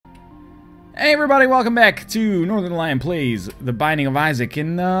Hey everybody, welcome back to Northernlion Plays The Binding of Isaac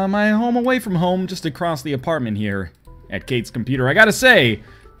in my home away from home, just across the apartment here at Kate's computer. I gotta say,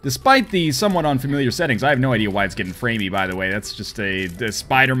 despite the somewhat unfamiliar settings, I have no idea why it's getting framey, by the way. That's just a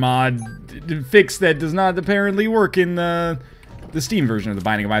spider mod fix that does not apparently work in the Steam version of The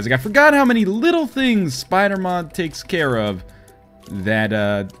Binding of Isaac. I forgot how many little things spider mod takes care of that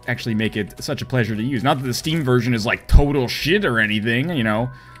actually make it such a pleasure to use. Not that the Steam version is like total shit or anything, you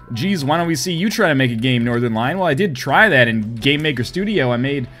know. Geez, why don't we see you try to make a game, Northernlion? Well, I did try that in Game Maker Studio. I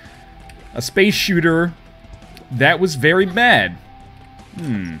made a space shooter that was very bad.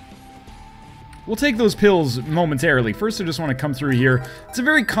 We'll take those pills momentarily. First, I just want to come through here. It's a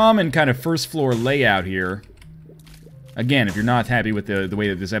very common kind of first floor layout here. Again, if you're not happy with the way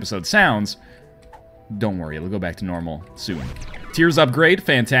that this episode sounds, don't worry, it'll go back to normal soon. Tears upgrade,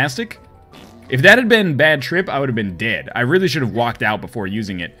 fantastic. If that had been Bad Trip, I would have been dead. I really should have walked out before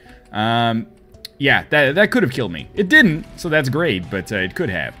using it. Yeah, that could have killed me. It didn't, so that's great, but it could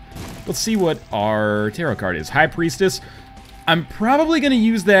have. Let's see what our tarot card is. High Priestess. I'm probably going to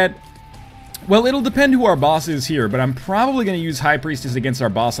use that... Well, it'll depend who our boss is here, but I'm probably going to use High Priestess against our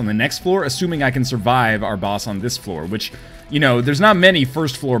boss on the next floor, assuming I can survive our boss on this floor, which, you know, there's not many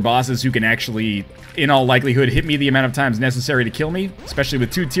first floor bosses who can actually, in all likelihood, hit me the amount of times necessary to kill me, especially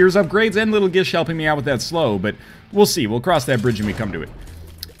with 2 Tears upgrades and Little Gish helping me out with that slow, but we'll see. We'll cross that bridge when we come to it.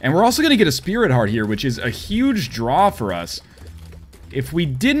 And we're also going to get a Spirit Heart here, which is a huge draw for us. If we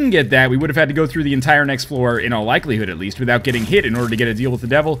didn't get that, we would have had to go through the entire next floor, in all likelihood at least, without getting hit in order to get a deal with the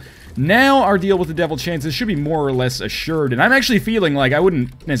devil. Now our deal with the devil chances should be more or less assured, and I'm actually feeling like, I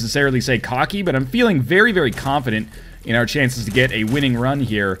wouldn't necessarily say cocky, but I'm feeling very, very confident in our chances to get a winning run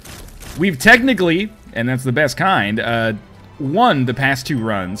here. We've technically, and that's the best kind, won the past 2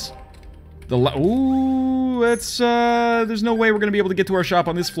 runs. Ooh, that's, there's no way we're going to be able to get to our shop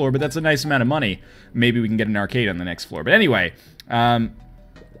on this floor, but that's a nice amount of money. Maybe we can get an arcade on the next floor. But anyway,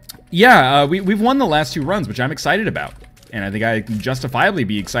 yeah, we've won the last 2 runs, which I'm excited about. And I think I can justifiably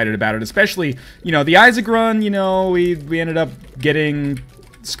be excited about it, especially, you know, the Isaac run, you know, we ended up getting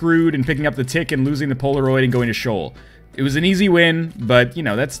screwed and picking up the tick and losing the Polaroid and going to Shoal. It was an easy win, but, you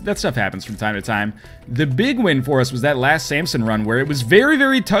know, that stuff happens from time to time. The big win for us was that last Samson run where it was very,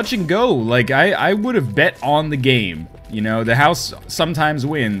 very touch and go. Like, I would have bet on the game. You know, the house sometimes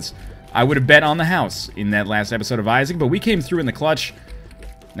wins. I would have bet on the house in that last episode of Isaac, but we came through in the clutch.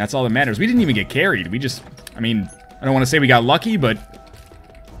 That's all that matters. We didn't even get carried. We just, I mean, I don't want to say we got lucky,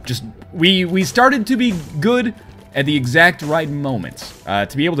 but just, we started to be good at the exact right moment.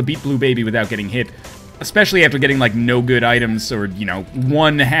 To be able to beat Blue Baby without getting hit, especially after getting, like, no good items, or, you know,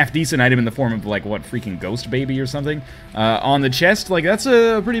 one half-decent item in the form of, like, what, freaking Ghost Baby or something, on the chest, like, that's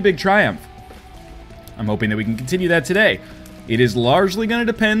a pretty big triumph. I'm hoping that we can continue that today. It is largely going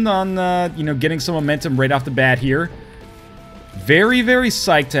to depend on, you know, getting some momentum right off the bat here. Very, very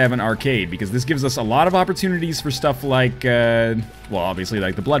psyched to have an arcade, because this gives us a lot of opportunities for stuff like, well, obviously,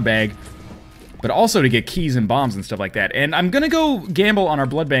 like the blood bag, but also to get keys and bombs and stuff like that. And I'm going to go gamble on our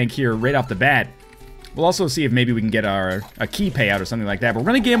blood bank here right off the bat. We'll also see if maybe we can get a key payout or something like that. But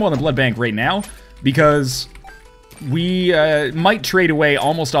we're going to gamble on the blood bank right now, because we might trade away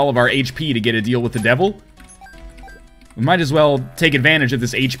almost all of our HP to get a deal with the devil. We might as well take advantage of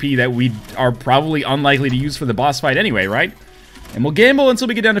this HP that we are probably unlikely to use for the boss fight anyway, right? And we'll gamble until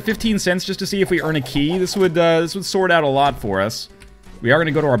we get down to 15 cents just to see if we earn a key. This would sort out a lot for us. We are going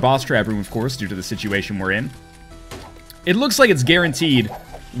to go to our boss trap room, of course, due to the situation we're in. It looks like it's guaranteed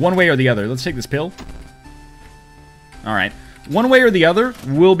one way or the other. Let's take this pill. Alright. One way or the other,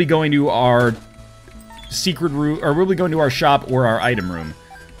 we'll be going to our secret room, or we'll be going to our shop or our item room.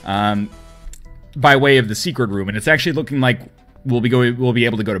 By way of the secret room, and it's actually looking like we'll be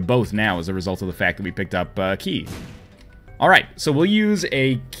able to go to both now as a result of the fact that we picked up a key. Alright, so we'll use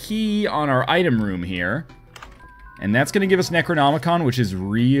a key on our item room here. And that's going to give us Necronomicon, which is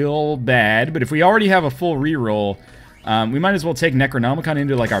real bad. But if we already have a full reroll, we might as well take Necronomicon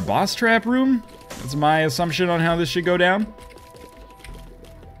into, like, our boss trap room. That's my assumption on how this should go down.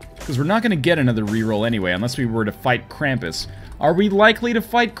 Because we're not going to get another reroll anyway, unless we were to fight Krampus. Are we likely to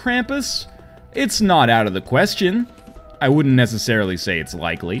fight Krampus? It's not out of the question. I wouldn't necessarily say it's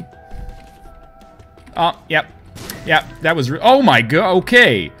likely. Oh, yep. Yep, that was... Oh my god,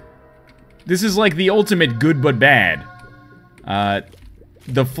 okay. This is like the ultimate good but bad.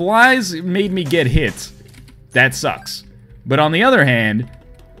 The flies made me get hit. That sucks. But on the other hand,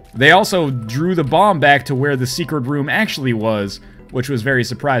 they also drew the bomb back to where the secret room actually was, which was very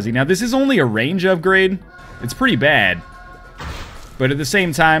surprising. Now, this is only a range upgrade. It's pretty bad. But at the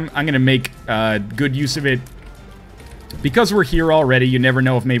same time, I'm going to make good use of it Because we're here already, you never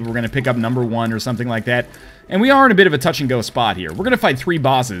know if maybe we're going to pick up number 1 or something like that. And we are in a bit of a touch-and-go spot here. We're going to fight 3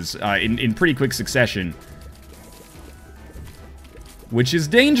 bosses in pretty quick succession. Which is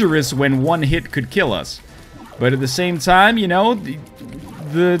dangerous when one hit could kill us. But at the same time, you know,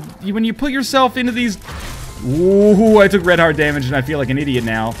 when you put yourself into these... Ooh, I took red heart damage and I feel like an idiot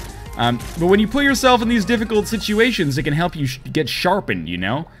now. But when you put yourself in these difficult situations, it can help you get sharpened, you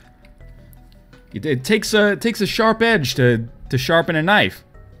know? It takes a sharp edge to sharpen a knife.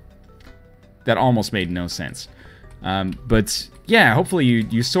 That almost made no sense. But yeah, hopefully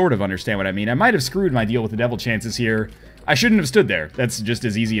you sort of understand what I mean. I might have screwed my deal with the devil chances here. I shouldn't have stood there. That's just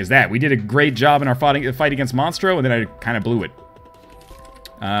as easy as that. We did a great job in our fight against Monstro, and then I kind of blew it.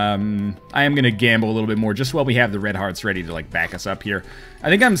 I am going to gamble a little bit more just while we have the red hearts ready to, like, back us up here. I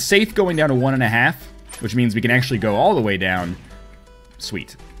think I'm safe going down to 1.5, which means we can actually go all the way down.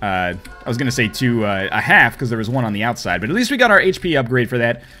 Sweet. I was going to say to a half because there was one on the outside, but at least we got our HP upgrade for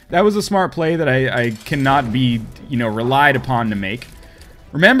that. That was a smart play that I cannot be, you know, relied upon to make.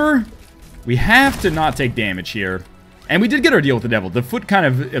 Remember, we have to not take damage here. And we did get our deal with the devil. The foot kind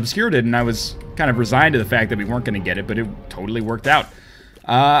of obscured it, and I was kind of resigned to the fact that we weren't going to get it, but it totally worked out.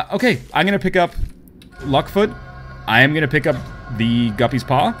 Okay, I'm going to pick up Luckfoot. I am going to pick up the Guppy's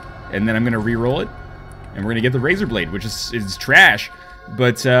Paw, and then I'm going to re-roll it. And we're going to get the Razor Blade, which is trash.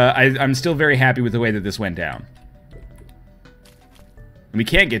 But I'm still very happy with the way that this went down. And we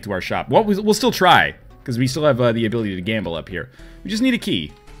can't get to our shop. Well, we'll still try, because we still have the ability to gamble up here. We just need a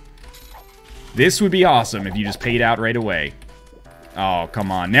key. This would be awesome if you just paid out right away. Oh,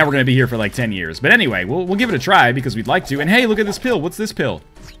 come on. Now we're going to be here for like 10 years. But anyway, we'll give it a try because we'd like to. And hey, look at this pill. What's this pill?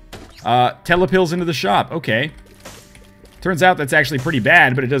 Telepills into the shop. Okay. Turns out that's actually pretty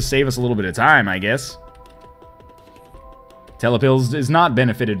bad, but it does save us a little bit of time, I guess. Telepills is not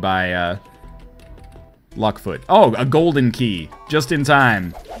benefited by Luckfoot. Oh, a golden key. Just in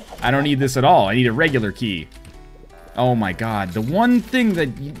time. I don't need this at all. I need a regular key. Oh my god. The one thing that...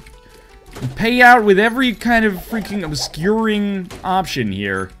 You pay out with every kind of freaking obscuring option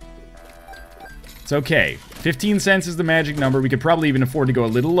here. It's okay. 15 cents is the magic number. We could probably even afford to go a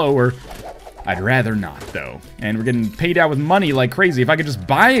little lower. I'd rather not, though. And we're getting paid out with money like crazy. If I could just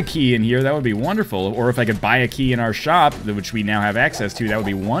buy a key in here, that would be wonderful. Or if I could buy a key in our shop, which we now have access to, that would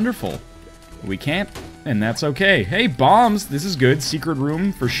be wonderful. We can't, and that's okay. Hey, bombs. This is good. Secret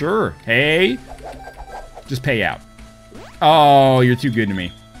room for sure. Hey. Just pay out. Oh, you're too good to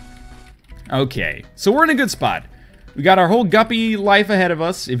me. Okay, so we're in a good spot. We got our whole Guppy life ahead of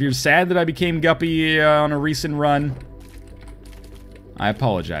us. If you're sad that I became Guppy on a recent run, I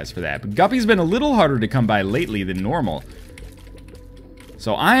apologize for that. But Guppy's been a little harder to come by lately than normal.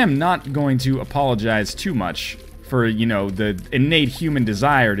 So I am not going to apologize too much for, you know, the innate human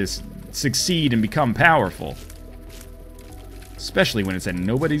desire to succeed and become powerful. Especially when it's at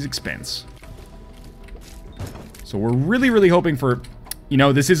nobody's expense. So we're really, really hoping for... You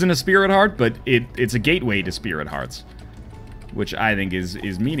know, this isn't a Spirit Heart, but it's a gateway to Spirit Hearts. Which I think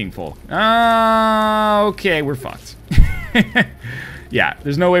is meaningful. Okay, we're fucked. Yeah,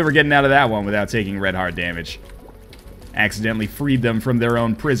 there's no way we're getting out of that one without taking red heart damage. Accidentally freed them from their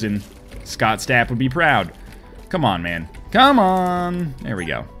own prison. Scott Stapp would be proud. Come on, man. Come on. There we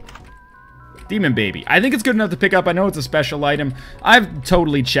go. Demon Baby. I think it's good enough to pick up. I know it's a special item. I've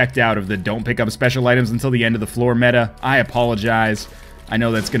totally checked out of the don't pick up special items until the end of the floor meta. I apologize. I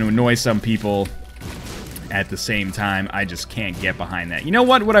know that's going to annoy some people. At the same time, I just can't get behind that. You know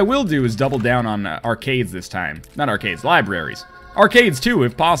what? What I will do is double down on arcades this time. Not arcades, libraries. Arcades too,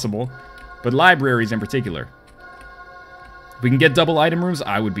 if possible. But libraries in particular. If we can get double item rooms,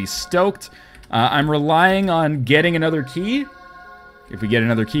 I would be stoked. I'm relying on getting another key. If we get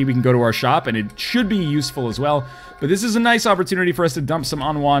another key, we can go to our shop, and it should be useful as well. But this is a nice opportunity for us to dump some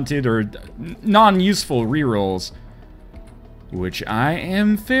unwanted or non-useful rerolls. Which I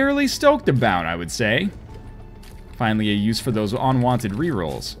am fairly stoked about, I would say. Finally a use for those unwanted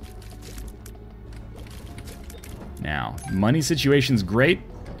rerolls. Now, money situation's great.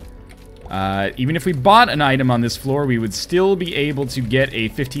 Even if we bought an item on this floor, we would still be able to get a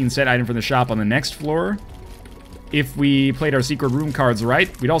 15-cent item from the shop on the next floor. If we played our secret room cards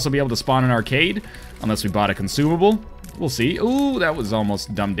right, we'd also be able to spawn an arcade, unless we bought a consumable. We'll see. Ooh, that was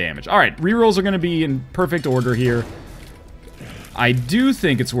almost dumb damage. Alright, rerolls are going to be in perfect order here. I do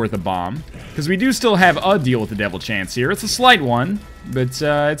think it's worth a bomb, because we do still have a deal with the Devil Chance here. It's a slight one, but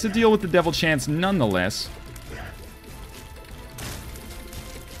it's a deal with the Devil Chance nonetheless.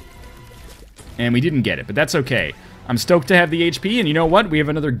 And we didn't get it, but that's okay. I'm stoked to have the HP, and you know what? We have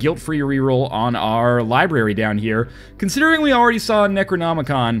another guilt-free reroll on our library down here. Considering we already saw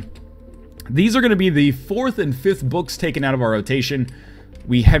Necronomicon These are going to be the 4th and 5th books taken out of our rotation.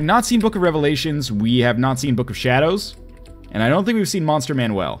 We have not seen Book of Revelations, we have not seen Book of Shadows, and I don't think we've seen Monster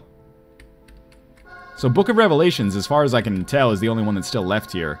Manuel. So Book of Revelations, as far as I can tell, is the only one that's still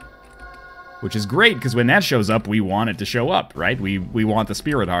left here. Which is great, because when that shows up, we want it to show up, right? We want the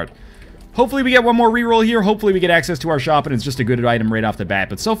Spirit Heart. Hopefully we get one more reroll here, hopefully we get access to our shop, and it's just a good item right off the bat.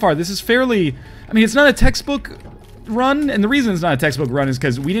 But so far, this is fairly... I mean, it's not a textbook run, and the reason it's not a textbook run is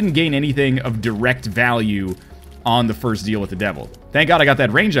because we didn't gain anything of direct value on the first deal with the devil. Thank God I got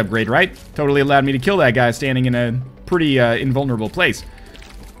that range upgrade, right? Totally allowed me to kill that guy standing in a pretty invulnerable place.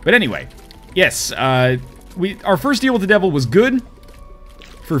 But anyway, yes, our first deal with the devil was good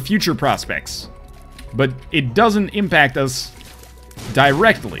for future prospects, but it doesn't impact us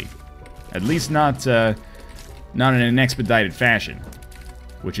directly, at least not in an expedited fashion,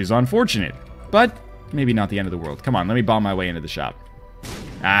 which is unfortunate, but maybe not the end of the world. Come on, let me bomb my way into the shop.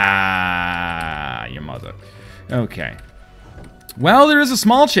 Ah, your mother. Okay. Well, there is a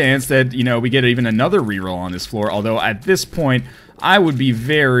small chance that, you know, we get even another reroll on this floor, although at this point, I would be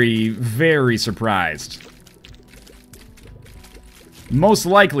very, very surprised. Most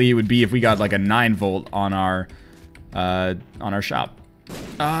likely it would be if we got like a 9-volt on our shop.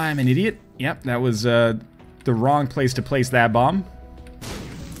 I'm an idiot. Yep, that was the wrong place to place that bomb.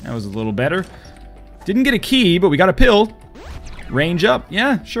 That was a little better. Didn't get a key, but we got a pill. Range up.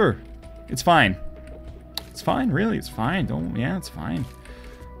 Yeah, sure. It's fine. It's fine, really. It's fine. Yeah, it's fine.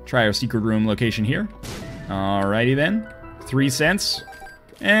 Try our secret room location here. Alrighty then. 3 cents.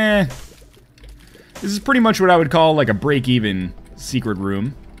 This is pretty much what I would call like a break-even secret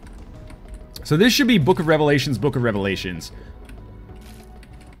room. So this should be Book of Revelations, Book of Revelations.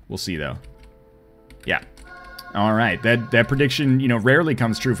 We'll see, though. Yeah. Alright, that prediction, you know, rarely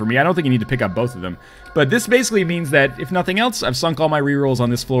comes true for me. I don't think you need to pick up both of them. But this basically means that, if nothing else, I've sunk all my rerolls on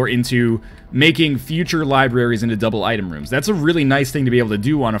this floor into making future libraries into double item rooms. That's a really nice thing to be able to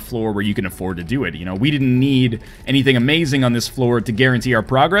do on a floor where you can afford to do it. You know, we didn't need anything amazing on this floor to guarantee our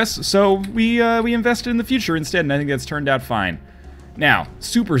progress, so we invested in the future instead, and I think that's turned out fine. Now,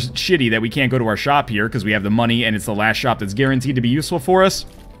 super shitty that we can't go to our shop here because we have the money and it's the last shop that's guaranteed to be useful for us.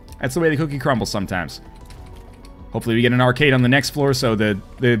 That's the way the cookie crumbles sometimes. Hopefully we get an arcade on the next floor so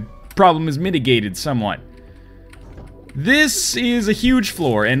the problem is mitigated somewhat. This is a huge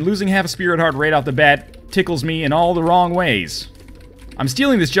floor, and losing half a Spirit Heart right off the bat tickles me in all the wrong ways. I'm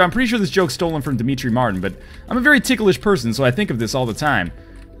stealing this joke. I'm pretty sure this joke's stolen from Dimitri Martin, but I'm a very ticklish person, so I think of this all the time.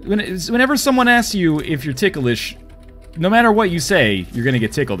 Whenever someone asks you if you're ticklish, no matter what you say, you're gonna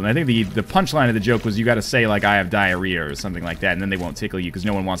get tickled. And I think the punchline of the joke was you gotta say, like, I have diarrhea or something like that, and then they won't tickle you because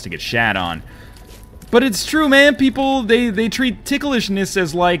no one wants to get shat on. But it's true, man. People, they treat ticklishness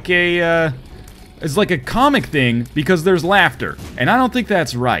as like a comic thing because there's laughter. And I don't think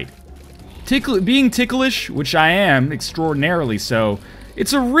that's right. Being ticklish, which I am, extraordinarily so,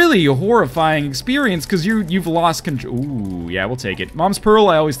 it's a really horrifying experience because you've lost control. Ooh, yeah, we'll take it. Mom's Pearl,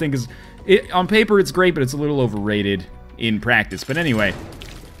 I always think on paper it's great, but it's a little overrated in practice. But anyway,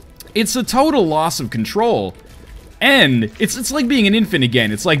 it's a total loss of control. And it's like being an infant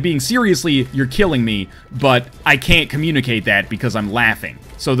again. It's like being, seriously, you're killing me, but I can't communicate that because I'm laughing.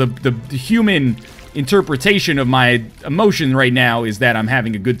 So the human interpretation of my emotion right now is that I'm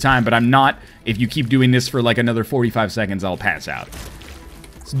having a good time, but I'm not. If you keep doing this for like another 45 seconds, I'll pass out.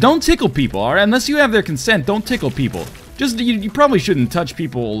 So don't tickle people, all right? Unless you have their consent, don't tickle people. Just, you probably shouldn't touch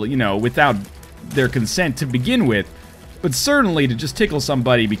people, you know, without their consent to begin with. But certainly to just tickle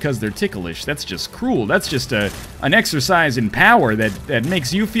somebody because they're ticklish, that's just cruel. That's just an exercise in power that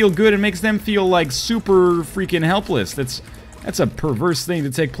makes you feel good and makes them feel like super freaking helpless. That's a perverse thing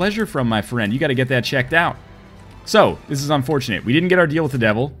to take pleasure from, my friend. You gotta get that checked out. So, this is unfortunate. We didn't get our deal with the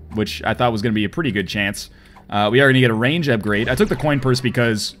devil, which I thought was gonna be a pretty good chance. We are gonna get a range upgrade. I took the coin purse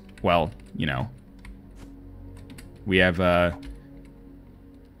because, well, you know, we have,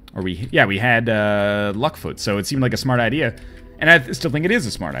 we had Luckfoot, so it seemed like a smart idea. And I still think it is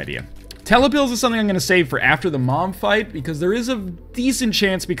a smart idea. Telepills is something I'm going to save for after the mom fight, because there is a decent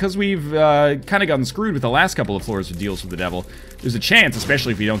chance, because we've kind of gotten screwed with the last couple of floors with deals with the devil, there's a chance,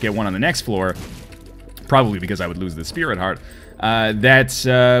 especially if we don't get one on the next floor, probably because I would lose the Spirit Heart,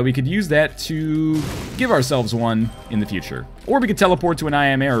 that we could use that to give ourselves one in the future. Or we could teleport to an I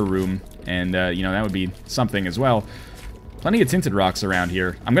Am Error room, and, you know, that would be something as well. Plenty of tinted rocks around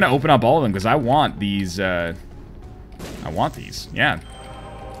here. I'm gonna open up all of them because I want these, I want these, yeah.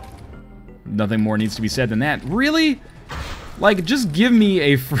 Nothing more needs to be said than that. Really? Like, just give me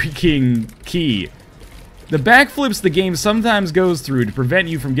a freaking key. The backflips the game sometimes goes through to prevent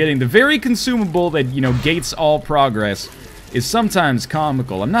you from getting the very consumable that, you know, gates all progress is sometimes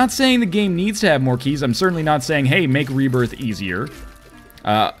comical. I'm not saying the game needs to have more keys. I'm certainly not saying, hey, make Rebirth easier.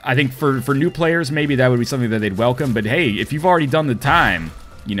 I think for new players, maybe that would be something that they'd welcome. But hey, if you've already done the time,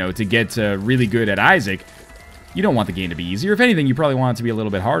 you know, to get really good at Isaac, you don't want the game to be easier. If anything, you probably want it to be a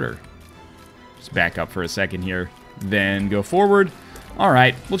little bit harder. Just back up for a second here, then go forward. All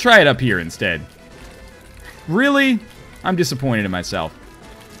right, we'll try it up here instead. Really? I'm disappointed in myself.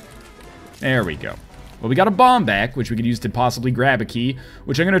 There we go. Well, we got a bomb back, which we could use to possibly grab a key,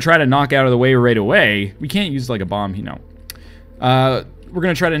 which I'm going to try to knock out of the way right away. We can't use, like, a bomb, you know. We're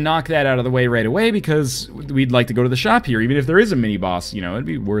going to try to knock that out of the way right away because we'd like to go to the shop here. Even if there is a mini-boss, you know, it'd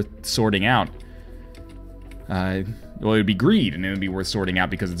be worth sorting out. Well, it would be greed, and it would be worth sorting out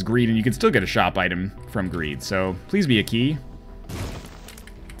because it's greed, and you can still get a shop item from greed. So, please be a key.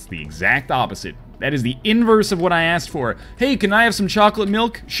 It's the exact opposite. That is the inverse of what I asked for. Hey, can I have some chocolate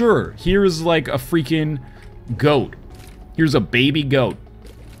milk? Sure. Here's like a freaking goat. Here's a baby goat.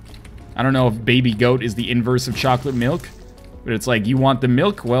 I don't know if baby goat is the inverse of chocolate milk, but it's like, you want the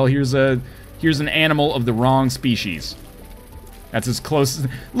milk? Well, here's an animal of the wrong species. That's as close as...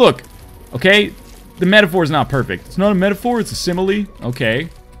 Look, okay? The metaphor is not perfect. It's not a metaphor, it's a simile. Okay.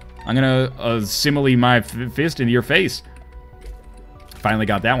 I'm gonna simile my fist into your face. Finally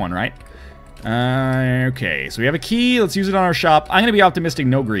got that one right. Okay, so we have a key. Let's use it on our shop. I'm gonna be optimistic,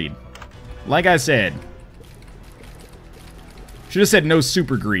 no greed. Like I said. Should have said no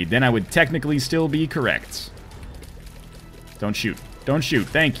super greed. Then I would technically still be correct. Don't shoot. Don't shoot.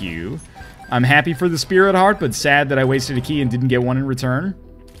 Thank you. I'm happy for the Spirit Heart, but sad that I wasted a key and didn't get one in return.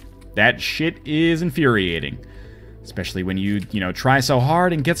 That shit is infuriating. Especially when you know, try so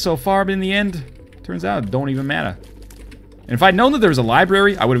hard and get so far, but in the end, turns out it don't even matter. And if I'd known that there was a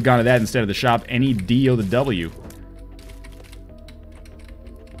library, I would have gone to that instead of the shop. Any D O the W.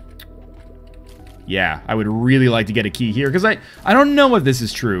 Yeah, I would really like to get a key here, because I don't know if this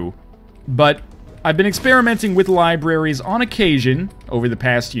is true, but I've been experimenting with libraries on occasion over the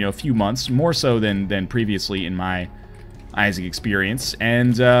past, you know, few months, more so than previously in my Isaac experience,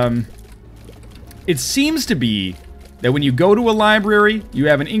 and it seems to be that when you go to a library, you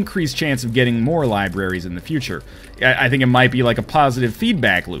have an increased chance of getting more libraries in the future. I think it might be like a positive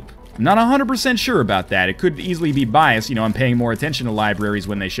feedback loop. I'm not 100% sure about that. It could easily be biased, you know, I'm paying more attention to libraries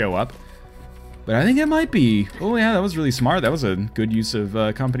when they show up. But I think it might be. Oh yeah, that was really smart. That was a good use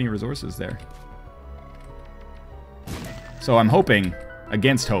of company resources there. So I'm hoping,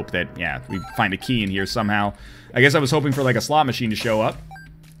 against hope, that, yeah, we find a key in here somehow. I guess I was hoping for like a slot machine to show up.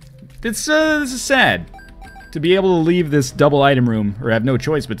 This is sad. To be able to leave this double item room, or have no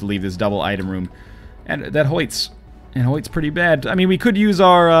choice but to leave this double item room. And that hoits. And hoits pretty bad. I mean, we could use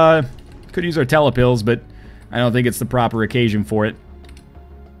our telepills, but I don't think it's the proper occasion for it.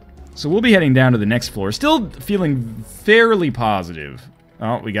 So we'll be heading down to the next floor. Still feeling fairly positive.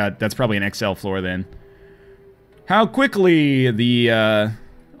 Oh, that's probably an XL floor then. How quickly the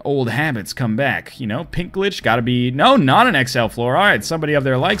old habits come back. You know, pink glitch, gotta be... No, not an XL floor. Alright, somebody up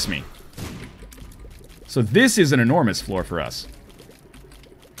there likes me. So this is an enormous floor for us.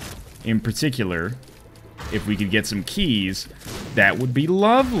 In particular, if we could get some keys, that would be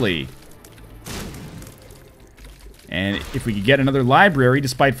lovely. And if we could get another library,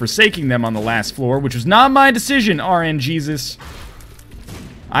 despite forsaking them on the last floor, which was not my decision, RNGesus.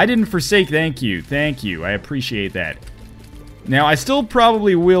 I didn't forsake, thank you, I appreciate that. Now, I still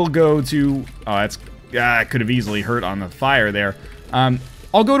probably will go to... Oh, that's... I could have easily hurt on the fire there.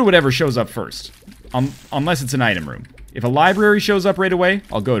 I'll go to whatever shows up first. Unless it's an item room. If a library shows up right away,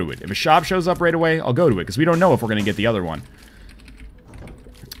 I'll go to it. If a shop shows up right away, I'll go to it, because we don't know if we're going to get the other one.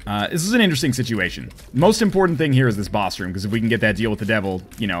 This is an interesting situation. Most important thing here is this boss room, because if we can get that deal with the devil,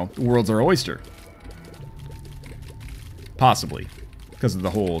 you know, the world's our oyster. Possibly. Because of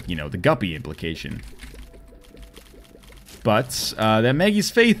the whole, you know, the guppy implication. But, that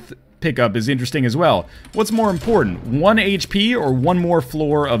Maggie's Faith pickup is interesting as well. What's more important, 1 HP or 1 more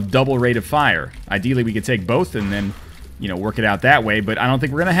floor of double rate of fire? Ideally, we could take both and then, you know, work it out that way, but I don't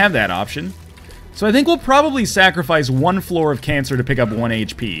think we're going to have that option. So I think we'll probably sacrifice 1 floor of cancer to pick up 1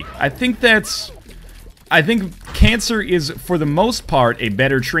 HP. I think cancer is, for the most part, a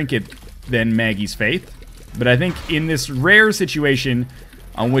better trinket than Maggie's Faith. But I think in this rare situation,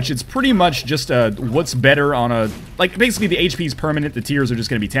 on which it's pretty much just what's better on a... Like, basically the HP's permanent, the tears are just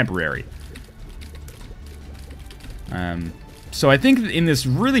going to be temporary. So I think in this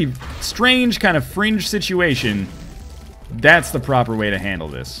really strange kind of fringe situation, that's the proper way to handle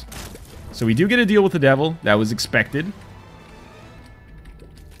this. So we do get a deal with the devil. That was expected.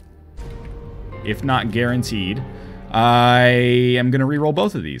 If not guaranteed. I am going to reroll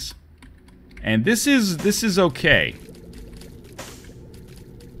both of these. And this is okay.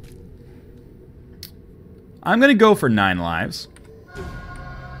 I'm going to go for 9 lives.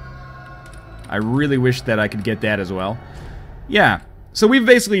 I really wish that I could get that as well. Yeah, so we've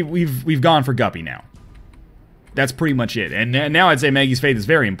basically, we've gone for Guppy now. That's pretty much it. And now I'd say Maggie's Faith is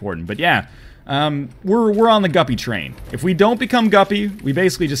very important. But yeah, we're on the Guppy train. If we don't become Guppy, we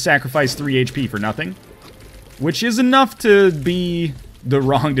basically just sacrifice 3 HP for nothing. Which is enough to be the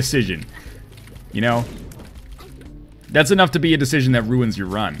wrong decision. You know? That's enough to be a decision that ruins your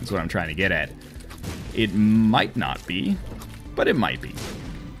run, is what I'm trying to get at. It might not be, but it might be.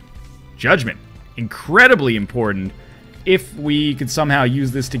 Judgment. Incredibly important if we could somehow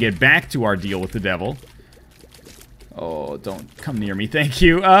use this to get back to our deal with the devil. Oh, don't come near me, thank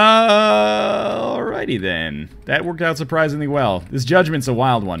you. Alrighty then. That worked out surprisingly well. This Judgment's a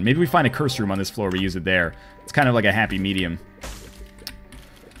wild one. Maybe we find a curse room on this floor, we use it there. It's kind of like a happy medium.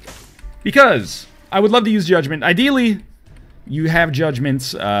 Because I would love to use Judgment. Ideally, you have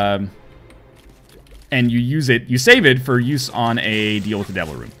Judgments, and you use it, you save it for use on a deal with the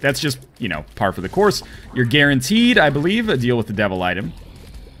devil room. That's just, you know, par for the course. You're guaranteed, I believe, a deal with the devil item.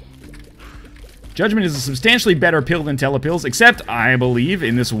 Judgment is a substantially better pill than telepills, except, I believe,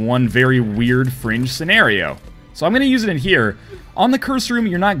 in this one very weird fringe scenario. So I'm going to use it in here. On the curse room,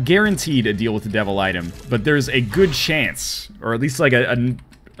 you're not guaranteed a deal with the devil item, but there's a good chance, or at least like a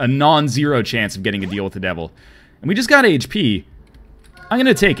non-zero chance of getting a deal with the devil. And we just got HP. I'm going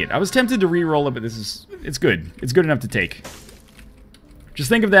to take it. I was tempted to re-roll it, but it's good. It's good enough to take. Just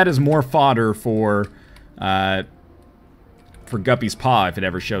think of that as more fodder for Guppy's paw if it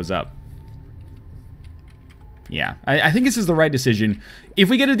ever shows up. Yeah, I think this is the right decision. If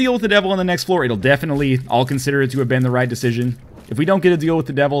we get a deal with the devil on the next floor, it'll definitely, I'll consider it to have been the right decision. If we don't get a deal with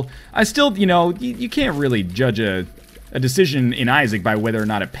the devil, I still, you know, you can't really judge a decision in Isaac by whether or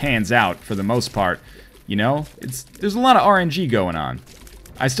not it pans out for the most part. You know, there's a lot of RNG going on.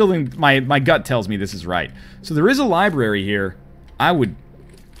 I still think my gut tells me this is right. So there is a library here. I would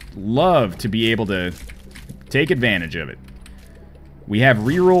love to be able to take advantage of it. We have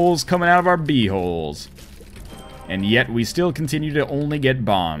rerolls coming out of our b-holes. And yet we still continue to only get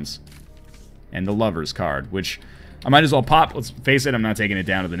bombs. And the Lover's card, which I might as well pop. Let's face it, I'm not taking it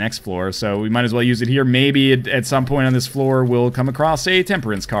down to the next floor, so we might as well use it here. Maybe at some point on this floor we'll come across a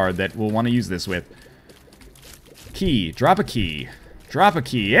Temperance card that we'll want to use this with. Key. Drop a key. Drop a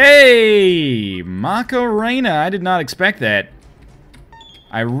key. Hey! Macarena. I did not expect that.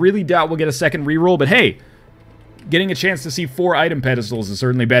 I really doubt we'll get a second reroll, but hey! Getting a chance to see 4 item pedestals is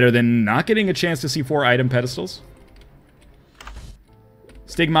certainly better than not getting a chance to see 4 item pedestals.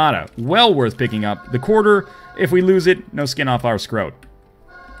 Stigmata, well worth picking up. The quarter, if we lose it, no skin off our scrot.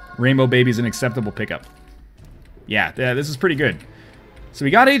 Rainbow Baby's an acceptable pickup. Yeah, this is pretty good. So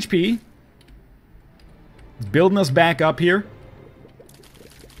we got HP. Building us back up here.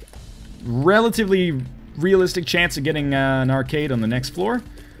 Relatively realistic chance of getting an arcade on the next floor.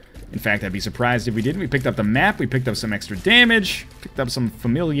 In fact, I'd be surprised if we didn't. We picked up the map, we picked up some extra damage, picked up some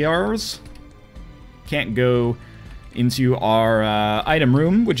familiars. Can't go into our item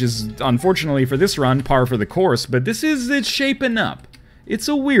room, which is, unfortunately for this run, par for the course, but it's shaping up. It's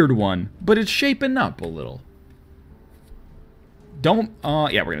a weird one, but it's shaping up a little.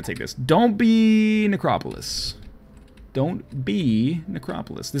 Yeah, we're gonna take this. Don't be Necropolis. Don't be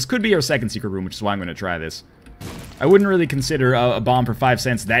Necropolis. This could be our second secret room, which is why I'm gonna try this. I wouldn't really consider a bomb for 5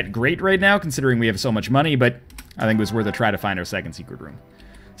 cents that great right now, considering we have so much money, but I think it was worth a try to find our second secret room.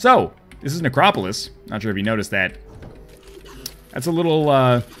 So, this is Necropolis. Not sure if you noticed that. That's a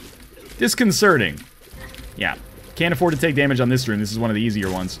little, disconcerting. Yeah. Can't afford to take damage on this room. This is one of the easier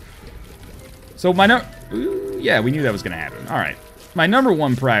ones. So yeah, we knew that was going to happen. Alright. My number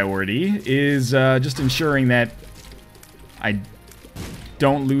 1 priority is just ensuring that I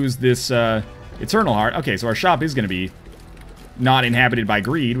don't lose this Eternal Heart. Okay, so our shop is going to be not inhabited by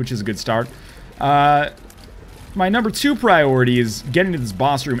greed, which is a good start. My number 2 priority is getting to this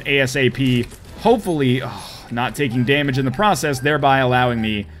boss room ASAP. Hopefully, not taking damage in the process, thereby allowing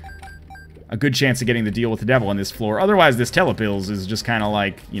me a good chance of getting the deal with the devil on this floor. Otherwise, this telepills is just kind of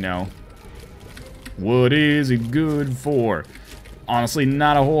like, you know, what is it good for? Honestly,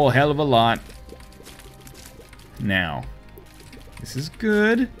 not a whole hell of a lot. Now, this is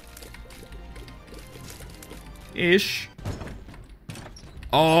good. Ish.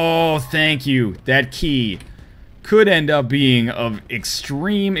 Oh, thank you. That key could end up being of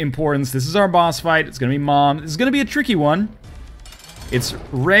extreme importance. This is our boss fight. It's gonna be Mom. This is gonna be a tricky one. It's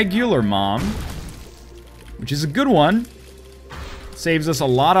regular Mom, which is a good one. Saves us a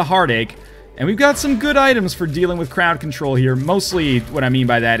lot of heartache. And we've got some good items for dealing with crowd control here. Mostly what I mean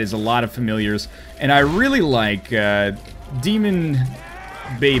by that is a lot of familiars. And I really like Demon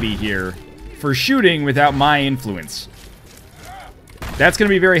Baby here for shooting without my influence. That's going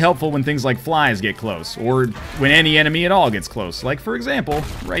to be very helpful when things like flies get close, or when any enemy at all gets close. Like, for example,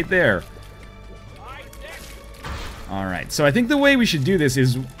 right there. Alright, so I think the way we should do this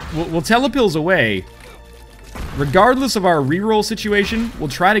is we'll telepills away. Regardless of our reroll situation, we'll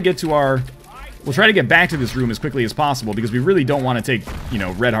try to get back to this room as quickly as possible, because we really don't want to take, you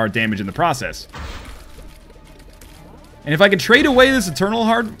know, red heart damage in the process. And if I could trade away this Eternal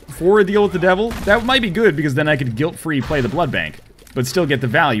Heart for a deal with the devil, that might be good, because then I could guilt-free play the Blood Bank, but still get the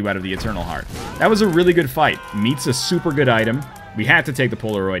value out of the Eternal Heart. That was a really good fight. Meat's a super good item. We have to take the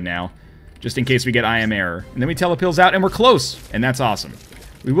Polaroid now, just in case we get I Am Error. And then we telepills out, and we're close, and that's awesome.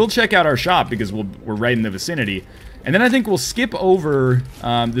 We will check out our shop, because we're right in the vicinity. And then I think we'll skip over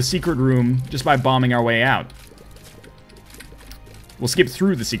the secret room just by bombing our way out. We'll skip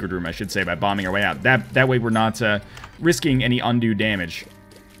through the secret room, I should say, by bombing our way out. That way we're not risking any undue damage.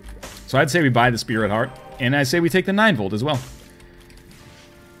 So I'd say we buy the Spirit Heart, and I say we take the 9-volt as well.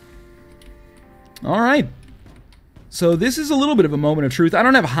 Alright. So this is a little bit of a moment of truth. I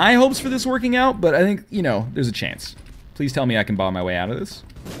don't have high hopes for this working out, but I think, you know, there's a chance. Please tell me I can bomb my way out of this.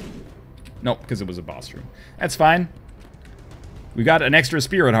 Nope, because it was a boss room. That's fine. We got an extra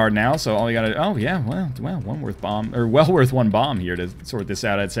Spirit Heart now, so all we gotta... Oh, yeah, well, one worth bomb... Or well worth one bomb here to sort this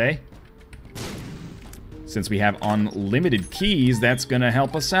out, I'd say. Since we have unlimited keys, that's gonna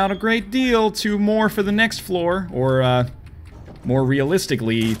help us out a great deal. 2 more for the next floor, or, more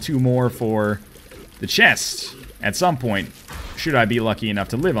realistically, 2 more for the chest at some point, should I be lucky enough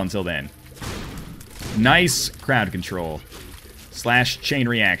to live until then. Nice crowd control. / chain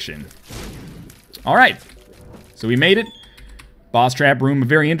reaction. Alright. So we made it. Boss trap room, a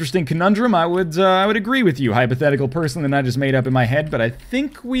very interesting conundrum. I would agree with you, hypothetical person that I just made up in my head, but I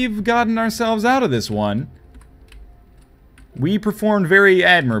think we've gotten ourselves out of this one. We performed very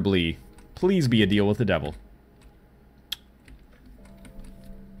admirably. Please be a deal with the devil.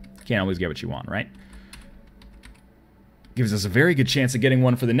 Can't always get what you want, right? Gives us a very good chance of getting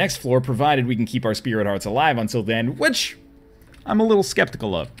one for the next floor, provided we can keep our Spirit Hearts alive until then, which I'm a little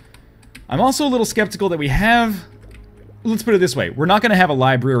skeptical of. I'm also a little skeptical that we have... Let's put it this way. We're not going to have a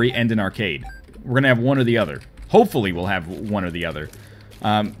library and an arcade. We're going to have one or the other. Hopefully we'll have one or the other.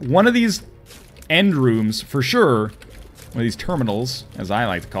 One of these end rooms, for sure, one of these terminals, as I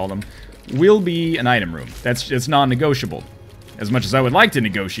like to call them, will be an item room. It's non-negotiable. As much as I would like to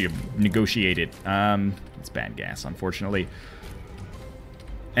negotiate it. It's bad gas, unfortunately.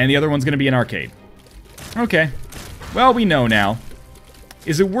 And the other one's going to be an arcade. Okay. Well, we know now.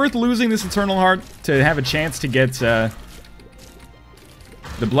 Is it worth losing this Eternal Heart to have a chance to get the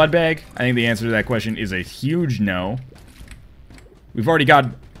Blood Bag? I think the answer to that question is a huge no. We've already got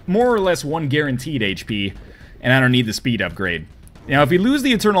more or less 1 guaranteed HP, and I don't need the speed upgrade. Now, if we lose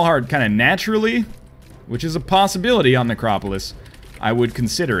the Eternal Heart kind of naturally, which is a possibility on Necropolis, I would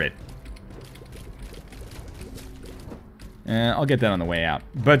consider it. I'll get that on the way out.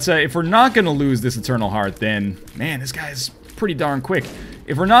 But if we're not going to lose this Eternal Heart, then... Man, this guy's pretty darn quick.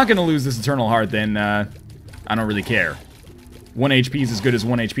 If we're not going to lose this Eternal Heart, then I don't really care. 1 HP is as good as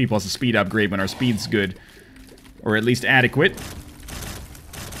 1 HP plus a speed upgrade when our speed's good. Or at least adequate.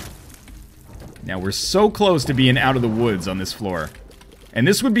 Now, we're so close to being out of the woods on this floor. And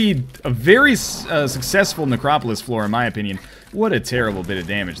this would be a very successful Necropolis floor, in my opinion. What a terrible bit of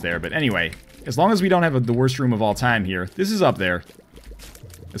damage there. But anyway... As long as we don't have the worst room of all time here. This is up there.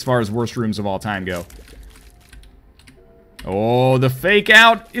 As far as worst rooms of all time go. Oh, the fake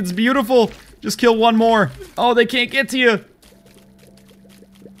out. It's beautiful. Just kill 1 more. Oh, they can't get to you.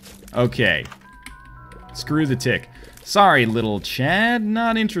 Okay. Screw the tick. Sorry, little Chad.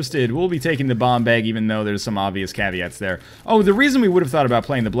 Not interested. We'll be taking the bomb bag even though there's some obvious caveats there. Oh, the reason we would have thought about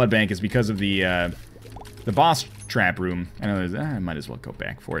playing the blood bank is because of the boss trap room. I know I might as well go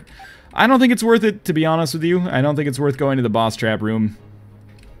back for it. I don't think it's worth it, to be honest with you. I don't think it's worth going to the boss trap room.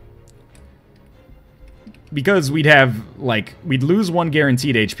 Because we'd have, like, we'd lose 1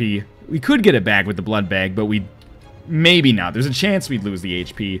 guaranteed HP. We could get it back with the blood bag, but we'd maybe not. There's a chance we'd lose the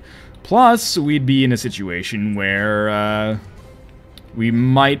HP. Plus, we'd be in a situation where we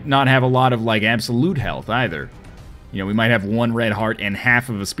might not have a lot of, like, absolute health either. You know, we might have 1 red heart and half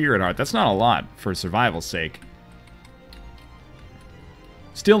of a spirit heart. That's not a lot for survival's sake.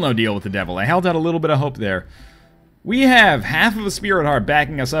 Still no deal with the devil. I held out a little bit of hope there. We have half of a spirit heart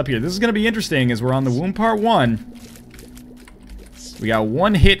backing us up here. This is going to be interesting as we're on the womb part 1. We got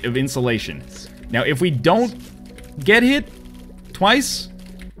 1 hit of insulation. Now, if we don't get hit twice,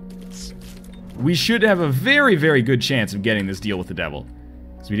 we should have a very, very good chance of getting this deal with the devil.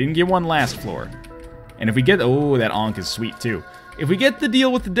 Because we didn't get 1 last floor. And if we get... Oh, that Ankh is sweet, too. If we get the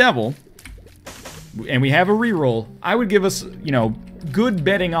deal with the devil, and we have a reroll, I would give us, you know, good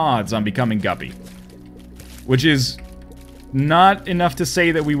betting odds on becoming Guppy. Which is not enough to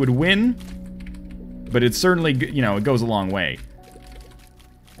say that we would win, but it's certainly, you know, it goes a long way.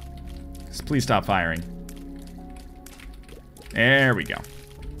 So please stop firing. There we go.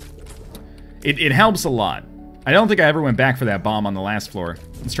 It helps a lot. I don't think I ever went back for that bomb on the last floor.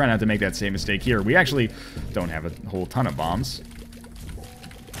 Let's try not to make that same mistake here. We actually don't have a whole ton of bombs.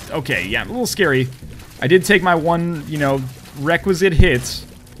 Okay, yeah, a little scary. I did take my one, you know, requisite hit.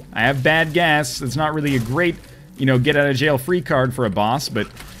 I have bad gas. It's not really a great, you know, get out of jail free card for a boss, but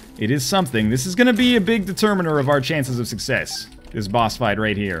it is something. This is going to be a big determiner of our chances of success. This boss fight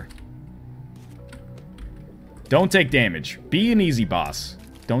right here. Don't take damage. Be an easy boss.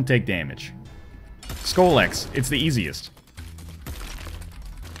 Don't take damage. Skolex, it's the easiest.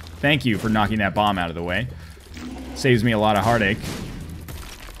 Thank you for knocking that bomb out of the way. Saves me a lot of heartache.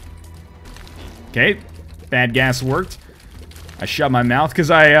 Okay, bad gas worked. I shut my mouth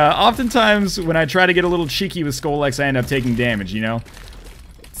because I, oftentimes when I try to get a little cheeky with Skolex, I end up taking damage, you know?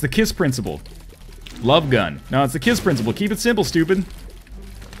 It's the KISS principle. Love gun. No, it's the KISS principle. Keep it simple, stupid.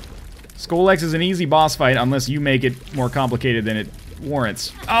 Skolex is an easy boss fight unless you make it more complicated than it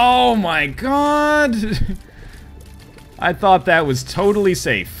warrants. Oh my god! I thought that was totally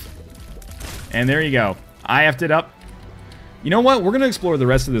safe. And there you go. I effed it up. You know what? We're going to explore the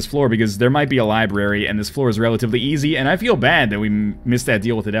rest of this floor because there might be a library and this floor is relatively easy, and I feel bad that we missed that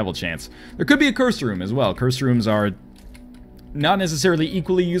deal with the devil chance. There could be a curse room as well. Curse rooms are not necessarily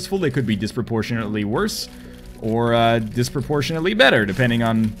equally useful. They could be disproportionately worse or disproportionately better, depending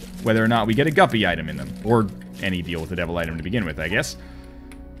on whether or not we get a guppy item in them. Or any deal with the devil item to begin with, I guess.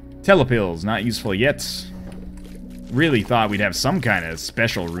 Telepills, not useful yet. Really thought we'd have some kind of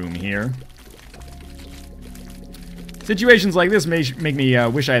special room here. Situations like this make me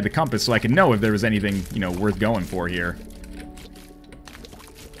wish I had the compass so I could know if there was anything, you know, worth going for here.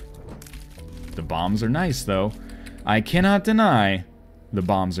 The bombs are nice, though. I cannot deny the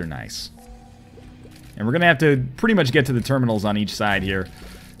bombs are nice. And we're going to have to pretty much get to the terminals on each side here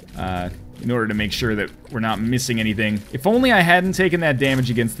in order to make sure that we're not missing anything. If only I hadn't taken that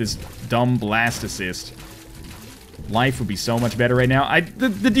damage against this dumb blast assist. Life would be so much better right now.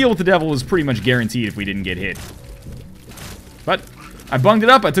 The deal with the devil was pretty much guaranteed if we didn't get hit. But I bunged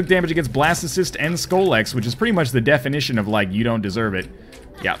it up. I took damage against blast assist and Skolex, which is pretty much the definition of, like, you don't deserve it.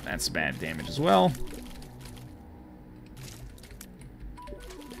 Yeah, that's bad damage as well.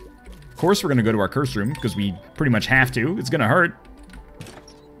 Of course we're going to go to our curse room, because we pretty much have to. It's going to hurt.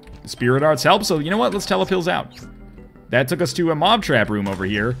 The spirit arts help, so you know what? Let's telepills out. That took us to a mob trap room over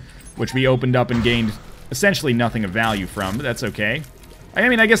here, which we opened up and gained essentially nothing of value from, but that's okay. I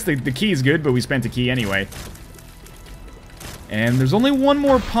mean, I guess the key's good, but we spent a key anyway. And there's only one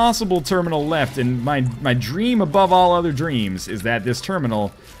more possible terminal left, and my dream above all other dreams is that this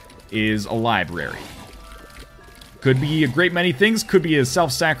terminal is a library. Could be a great many things, could be a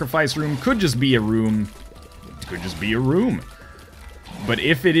self-sacrifice room, could just be a room, could just be a room. But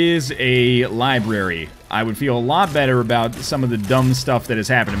if it is a library, I would feel a lot better about some of the dumb stuff that has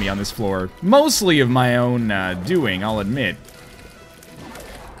happened to me on this floor. Mostly of my own doing, I'll admit.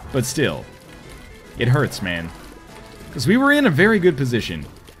 But still, it hurts, man. Because we were in a very good position.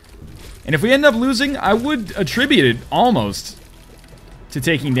 And if we end up losing, I would attribute it almost to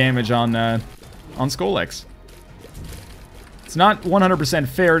taking damage on Skolex. It's not 100%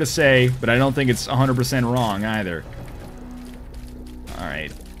 fair to say, but I don't think it's 100% wrong either.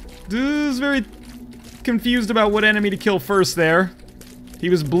 Alright. I was very confused about what enemy to kill first there. He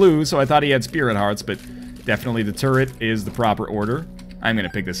was blue, so I thought he had spirit hearts, but definitely the turret is the proper order. I'm going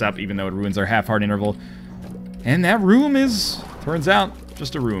to pick this up, even though it ruins our half-heart interval. And that room is, turns out,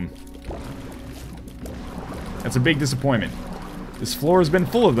 just a room. That's a big disappointment. This floor has been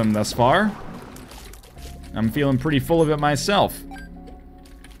full of them thus far. I'm feeling pretty full of it myself.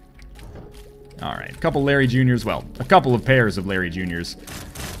 Alright, a couple Larry Jr.'s, well, a couple of pairs of Larry Jr.'s.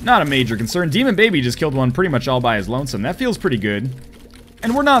 Not a major concern. Demon Baby just killed one pretty much all by his lonesome. That feels pretty good.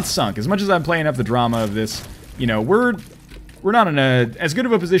 And we're not sunk. As much as I'm playing up the drama of this, you know, we're not in as good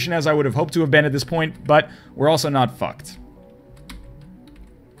of a position as I would have hoped to have been at this point, but we're also not fucked.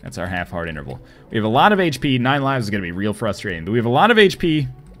 That's our half-heart interval. We have a lot of HP. 9 lives is going to be real frustrating, but we have a lot of HP.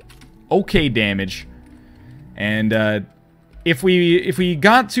 Okay damage. And if we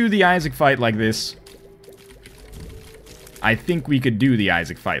got to the Isaac fight like this, I think we could do the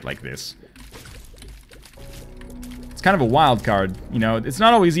Isaac fight like this. It's kind of a wild card, you know. It's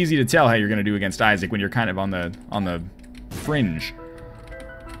not always easy to tell how you're going to do against Isaac when you're kind of on the fringe.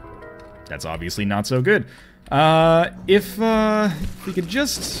 That's obviously not so good. If we could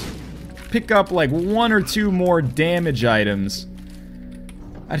just pick up like 1 or 2 more damage items,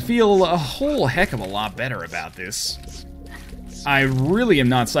 I'd feel a whole heck of a lot better about this. I really am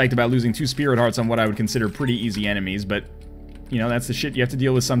not psyched about losing 2 spirit hearts on what I would consider pretty easy enemies, but, you know, that's the shit you have to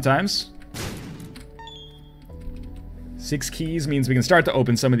deal with sometimes. 6 keys means we can start to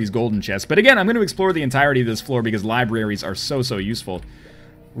open some of these golden chests. But again, I'm going to explore the entirety of this floor because libraries are so useful.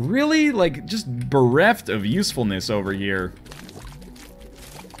 Really, like, just bereft of usefulness over here.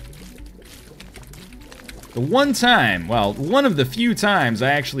 The one time, well, one of the few times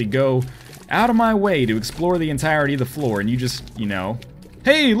I actually go out of my way to explore the entirety of the floor, and you just, you know,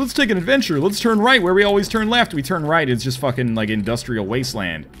 hey, let's take an adventure, let's turn right where we always turn left. We turn right, it's just fucking, like, industrial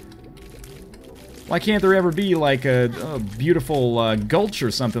wasteland. Why can't there ever be, like, a beautiful gulch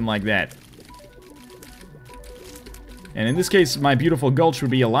or something like that? And in this case, my beautiful gulch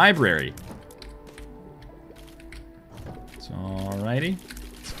would be a library. It's alrighty.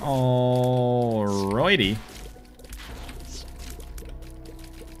 It's alrighty.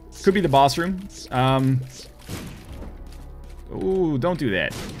 Could be the boss room. Ooh, don't do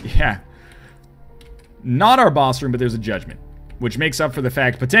that. Yeah. Not our boss room, but there's a judgment. Which makes up for the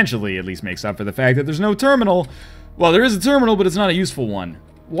fact, potentially at least makes up for the fact that there's no terminal. Well, there is a terminal, but it's not a useful one.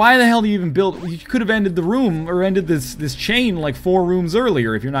 Why the hell do you even build... You could have ended the room, or ended this chain like 4 rooms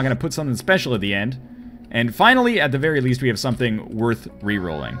earlier if you're not going to put something special at the end. And finally, at the very least, we have something worth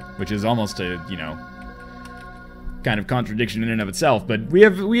re-rolling. Which is almost a, you know, kind of contradiction in and of itself. But we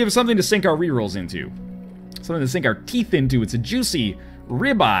have something to sink our re-rolls into. Something to sink our teeth into. It's a juicy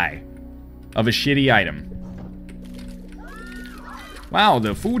ribeye of a shitty item. Wow,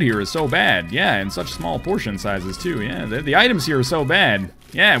 the food here is so bad. Yeah, in such small portion sizes too. Yeah, the items here are so bad.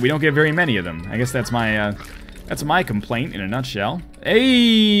 Yeah, we don't get very many of them. I guess that's my complaint in a nutshell.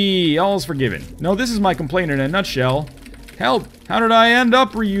 Hey, all's forgiven. No, this is my complaint in a nutshell. Help! How did I end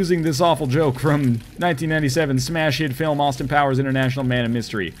up reusing this awful joke from 1997 smash hit film Austin Powers International Man of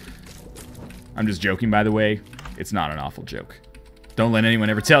Mystery? I'm just joking, by the way. It's not an awful joke. Don't let anyone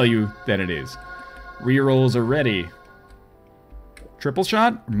ever tell you that it is. Rerolls are ready. Triple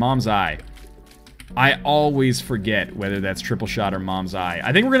shot or Mom's Eye? I always forget whether that's triple shot or Mom's Eye.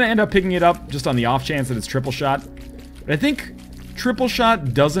 I think we're going to end up picking it up just on the off chance that it's triple shot. But I think triple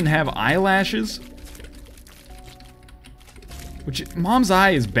shot doesn't have eyelashes. Which, Mom's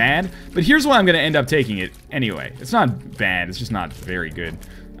Eye is bad, but here's why I'm going to end up taking it anyway. It's not bad, it's just not very good.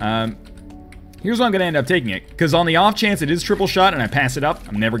 Here's why I'm going to end up taking it. Because on the off chance it is triple shot and I pass it up,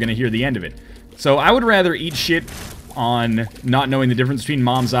 I'm never going to hear the end of it. So I would rather eat shit on not knowing the difference between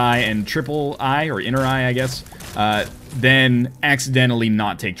Mom's Eye and triple eye, or inner eye, I guess, than accidentally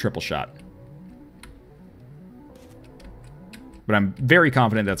not take triple shot. But I'm very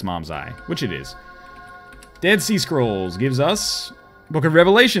confident that's Mom's Eye, which it is. Dead Sea Scrolls gives us Book of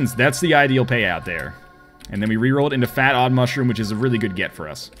Revelations. That's the ideal payout there. And then we reroll it into Fat Odd Mushroom, which is a really good get for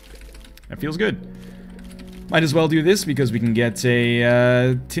us. That feels good. Might as well do this because we can get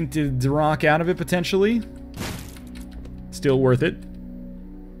a tinted rock out of it, potentially. Still worth it.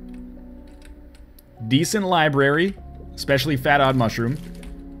 Decent library, especially Fat Odd Mushroom.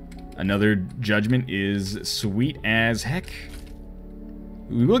 Another judgment is sweet as heck.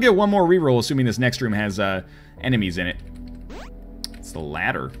 We will get one more reroll, assuming this next room has enemies in it. It's the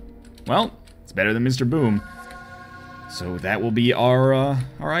ladder. Well, it's better than Mr. Boom. So that will be our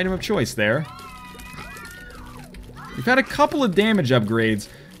item of choice there. We've had a couple of damage upgrades.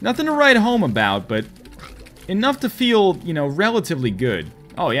 Nothing to write home about, but enough to feel, you know, relatively good.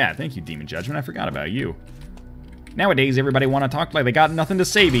 Oh yeah, thank you, Demon Judgment. I forgot about you. Nowadays, everybody want to talk like they got nothing to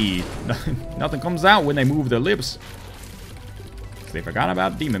say. Nothing comes out when they move their lips. They forgot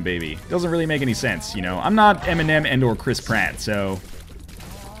about Demon Baby. Doesn't really make any sense, you know. I'm not Eminem and or Chris Pratt, so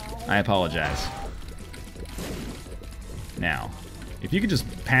I apologize. Now, if you could just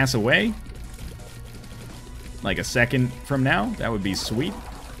pass away like a second from now, that would be sweet.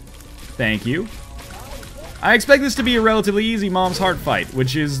 Thank you. I expect this to be a relatively easy Mom's Heart fight,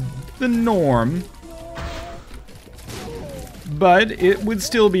 which is the norm. But it would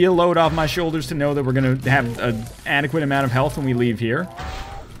still be a load off my shoulders to know that we're going to have an adequate amount of health when we leave here.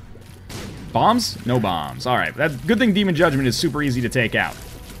 Bombs? No bombs. Alright, good thing Demon Judgment is super easy to take out.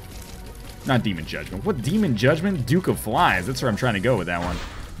 Not Demon Judgment. What Demon Judgment? Duke of Flies. That's where I'm trying to go with that one.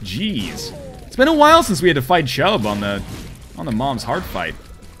 Jeez. It's been a while since we had to fight Chubb on the Mom's Heart fight.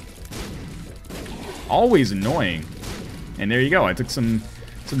 Always annoying. And there you go. I took some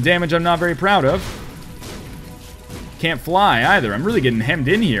damage I'm not very proud of. Can't fly either. I'm really getting hemmed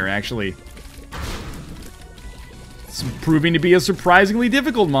in here, actually. It's proving to be a surprisingly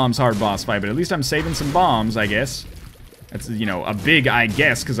difficult Mom's Heart boss fight, but at least I'm saving some bombs, I guess. That's, you know, a big I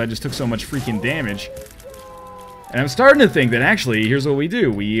guess, because I just took so much freaking damage. And I'm starting to think that actually, here's what we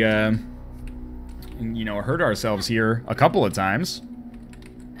do. We, you know, hurt ourselves here a couple of times.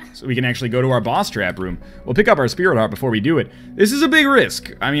 So we can actually go to our boss trap room. We'll pick up our Spirit Heart before we do it. This is a big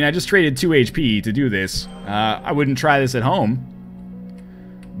risk. I mean, I just traded 2 HP to do this. I wouldn't try this at home.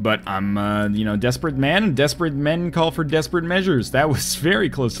 But I'm, you know, desperate man, and desperate men call for desperate measures. That was very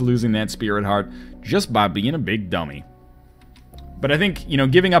close to losing that Spirit Heart just by being a big dummy. But I think, you know,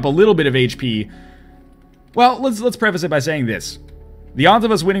 giving up a little bit of HP... Well, let's preface it by saying this. The odds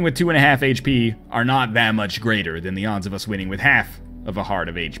of us winning with 2.5 HP are not that much greater than the odds of us winning with half of a heart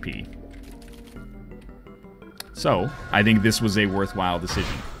of HP. So, I think this was a worthwhile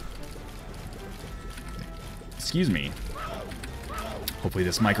decision. Excuse me. Hopefully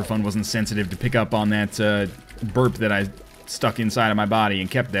this microphone wasn't sensitive to pick up on that burp that I stuck inside of my body and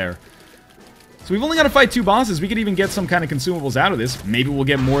kept there. So we've only got to fight 2 bosses. We could even get some kind of consumables out of this. Maybe we'll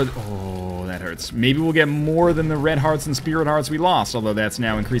get more... Oh, that hurts. Maybe we'll get more than the red hearts and spirit hearts we lost, although that's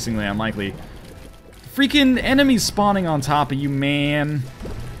now increasingly unlikely. Freaking enemies spawning on top of you, man.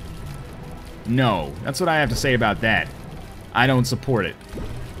 No, that's what I have to say about that. I don't support it.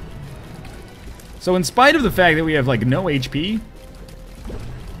 So in spite of the fact that we have, like, no HP...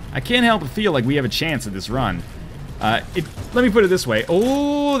 I can't help but feel like we have a chance at this run. Let me put it this way.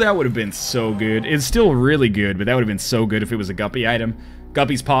 Oh, that would have been so good. It's still really good, but that would have been so good if it was a Guppy item.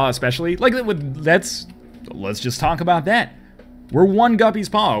 Guppy's Paw especially. Like, let's just talk about that. We're 1 Guppy's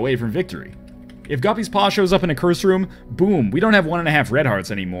Paw away from victory. If Guppy's Paw shows up in a curse room, boom, we don't have 1.5 red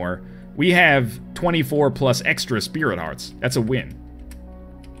hearts anymore. We have 24 plus extra spirit hearts. That's a win.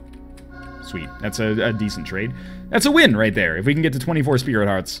 Sweet. That's a decent trade. That's a win right there. If we can get to 24 Spirit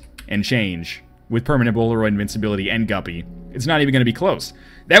Hearts and change with permanent Polaroid invincibility and Guppy, it's not even going to be close.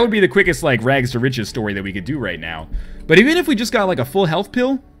 That would be the quickest, like, rags to riches story that we could do right now. But even if we just got, like, a full health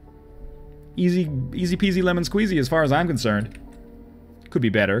pill, easy peasy lemon squeezy as far as I'm concerned. Could be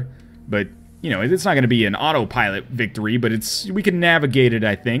better. But, you know, it's not going to be an autopilot victory, but we can navigate it,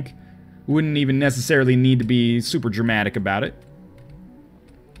 I think. Wouldn't even necessarily need to be super dramatic about it.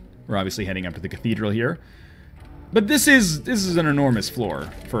 We're obviously heading up to the cathedral here. But this is an enormous floor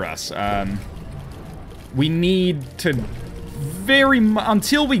for us. We need to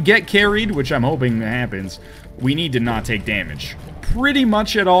until we get carried, which I'm hoping happens, we need to not take damage. Pretty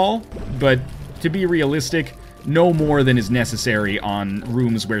much at all, but to be realistic, no more than is necessary on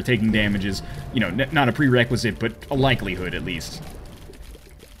rooms where taking damage is, you know, not a prerequisite, but a likelihood at least.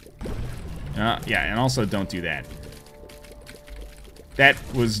 Yeah, and also don't do that. That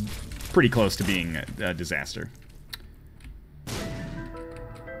was pretty close to being a disaster.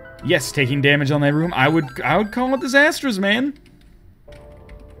 Yes, taking damage on that room, I would call it disastrous, man.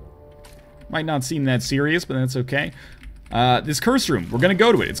 Might not seem that serious, but that's okay. This curse room, we're gonna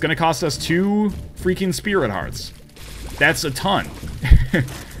go to it. It's gonna cost us 2 freaking spirit hearts. That's a ton.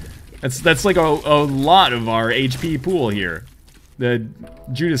 that's like a lot of our HP pool here. The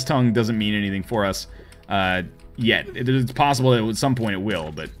Judas tongue doesn't mean anything for us yet. It's possible that at some point it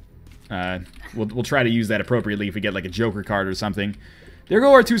will, but we'll try to use that appropriately if we get like a Joker card or something. There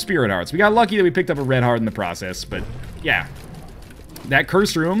go our 2 spirit hearts. We got lucky that we picked up a red heart in the process, but yeah. That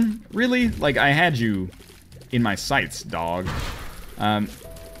curse room, really? Like, I had you in my sights, dog. Come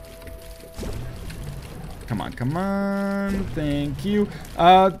on, thank you.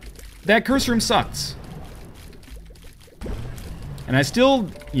 That curse room sucks. And I still,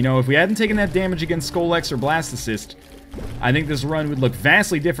 you know, if we hadn't taken that damage against Skolex or Blast Assist, I think this run would look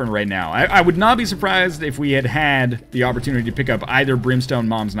vastly different right now. I would not be surprised if we had the opportunity to pick up either Brimstone,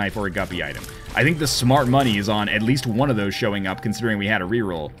 Mom's Knife, or a Guppy item. I think the smart money is on at least one of those showing up, considering we had a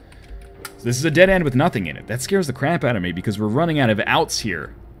reroll. So this is a dead end with nothing in it. That scares the crap out of me, because we're running out of outs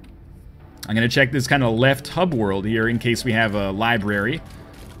here. I'm going to check this kind of left hub world here in case we have a library.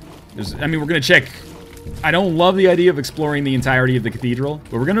 I mean, we're going to check... I don't love the idea of exploring the entirety of the cathedral,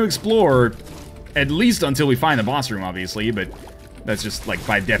 but we're going to explore... at least until we find the boss room, obviously, but that's just, like,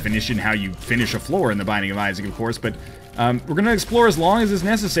 by definition how you finish a floor in the Binding of Isaac, of course, but we're going to explore as long as is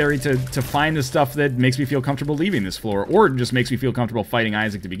necessary to find the stuff that makes me feel comfortable leaving this floor, or just makes me feel comfortable fighting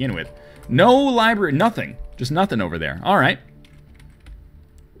Isaac to begin with. No library, nothing. Just nothing over there. Alright.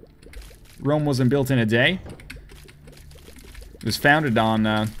 Rome wasn't built in a day. It was founded on,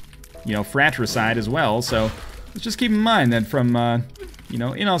 you know, fratricide as well, so let's just keep in mind that from, you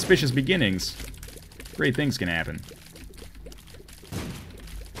know, inauspicious beginnings, great things can happen.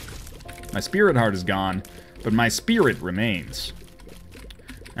 My spirit heart is gone, but my spirit remains.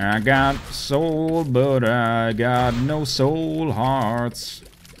 I got soul, but I got no soul hearts.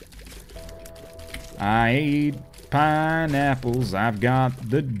 I ate pineapples. I've got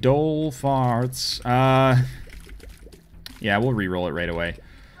the dole farts. Yeah, we'll re-roll it right away.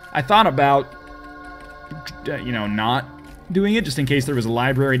 I thought about, you know, not doing it just in case there was a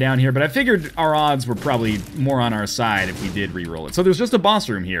library down here, but I figured our odds were probably more on our side if we did re-roll it. So there's just a boss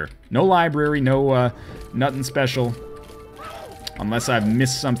room here. No library, no, nothing special. Unless I've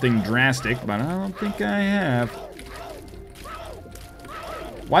missed something drastic, but I don't think I have.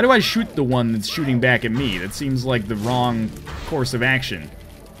 Why do I shoot the one that's shooting back at me? That seems like the wrong course of action.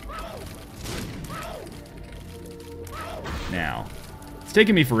 Now, it's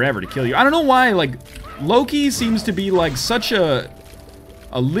taking me forever to kill you. I don't know why, like, Loki seems to be like such a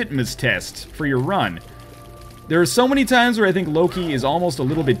litmus test for your run. There are so many times where I think Loki is almost a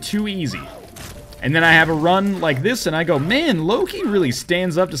little bit too easy. And then I have a run like this, and I go, man, Loki really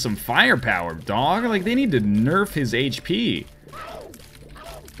stands up to some firepower, dog. Like, they need to nerf his HP.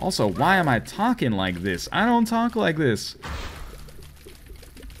 Also, why am I talking like this? I don't talk like this.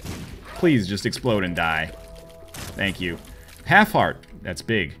 Please just explode and die. Thank you. Half heart. That's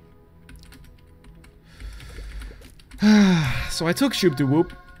big. So I took Shoop to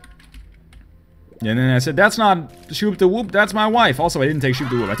Whoop. And then I said, that's not Shoop to Whoop, that's my wife. Also, I didn't take Shoop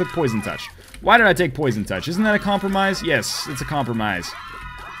to Whoop. I took Poison Touch. Why did I take Poison Touch? Isn't that a compromise? Yes, it's a compromise.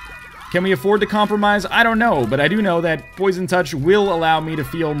 Can we afford to compromise? I don't know, but I do know that Poison Touch will allow me to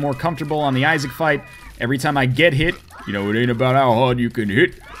feel more comfortable on the Isaac fight. Every time I get hit, you know, it ain't about how hard you can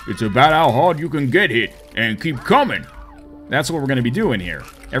hit. It's about how hard you can get hit and keep coming. That's what we're going to be doing here.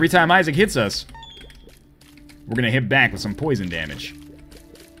 Every time Isaac hits us, we're going to hit back with some poison damage.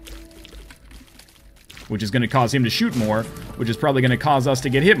 Which is going to cause him to shoot more, which is probably going to cause us to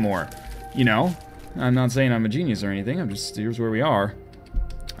get hit more. You know, I'm not saying I'm a genius or anything. I'm just, here's where we are.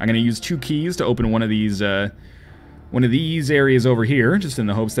 I'm going to use 2 keys to open one of these areas over here, just in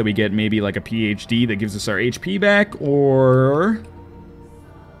the hopes that we get maybe like a PhD that gives us our HP back, or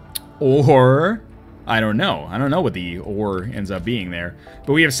I don't know. I don't know what the or ends up being there.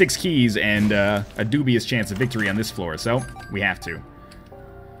 But we have 6 keys and a dubious chance of victory on this floor, so we have to.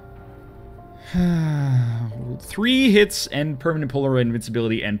 3 hits and permanent Polaroid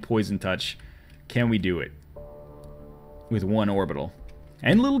invincibility and poison touch. Can we do it? With 1 orbital.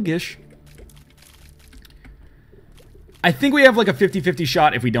 And little Gish. I think we have like a 50-50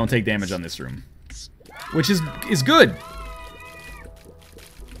 shot if we don't take damage on this room. Which is good.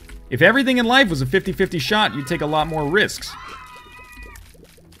 If everything in life was a 50-50 shot, you'd take a lot more risks.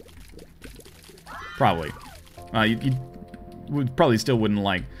 Probably. You would probably still wouldn't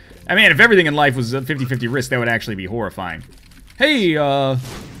like... I mean, if everything in life was a 50-50 risk, that would actually be horrifying. Hey,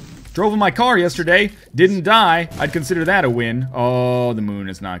 drove in my car yesterday, didn't die. I'd consider that a win. Oh, the moon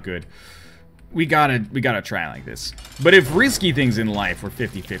is not good. We gotta try like this. But if risky things in life were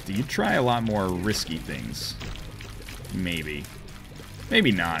 50-50, you'd try a lot more risky things. Maybe.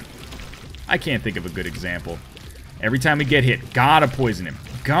 Maybe not. I can't think of a good example. Every time we get hit, gotta poison him.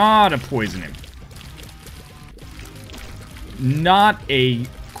 Gotta poison him. Not a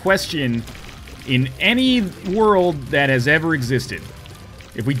question in any world that has ever existed.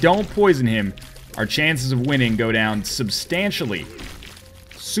 If we don't poison him, our chances of winning go down substantially.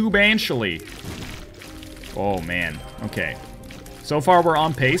 Substantially. Oh, man. Okay. So far, we're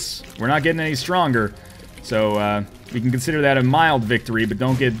on pace. We're not getting any stronger. So, we can consider that a mild victory, but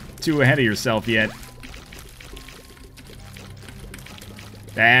don't get too ahead of yourself yet.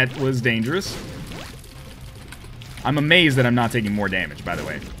 That was dangerous. I'm amazed that I'm not taking more damage, by the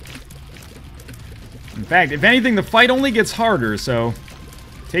way. In fact, if anything, the fight only gets harder, so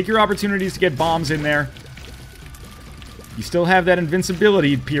take your opportunities to get bombs in there. You still have that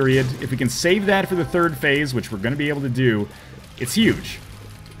invincibility period. If we can save that for the 3rd phase, which we're going to be able to do, it's huge.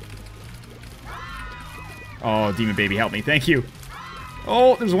 Oh, Demon Baby, help me. Thank you.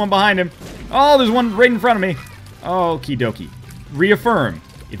 Oh, there's one behind him. Oh, there's one right in front of me. Okie dokie. Reaffirm.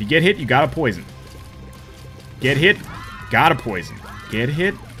 If you get hit, you gotta poison. Get hit, gotta poison. Get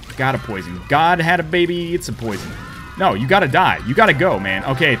hit, gotta poison. God had a baby, it's a poison. No, you gotta die. You gotta go, man.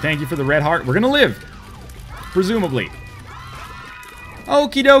 Okay, thank you for the red heart. We're gonna live. Presumably.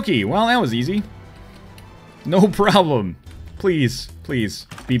 Okie dokie. Well, that was easy. No problem. Please, please,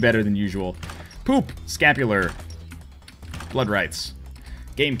 be better than usual. Poop. Scapular. Blood rights.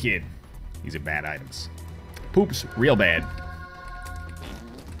 Game Kid. These are bad items. Poop's real bad.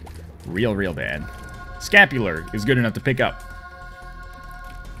 Real bad. Scapular is good enough to pick up.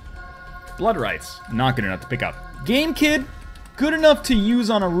 Blood rights. Not good enough to pick up. Game Kid. Good enough to use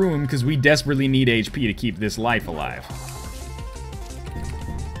on a room because we desperately need HP to keep this life alive.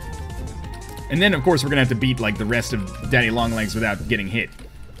 And then, of course, we're going to have to beat, like, the rest of Daddy Longlegs without getting hit.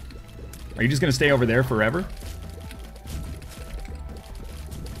 Are you just going to stay over there forever?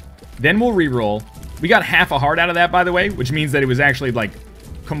 Then we'll reroll. We got half a heart out of that, by the way, which means that it was actually, like,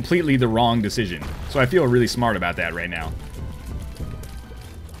 completely the wrong decision. So I feel really smart about that right now.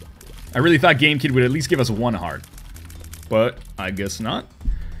 I really thought GameKid would at least give us 1 heart. But I guess not.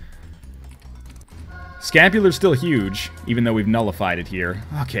 Scapular's still huge, even though we've nullified it here.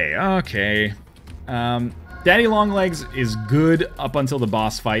 Okay, okay. Daddy Longlegs is good up until the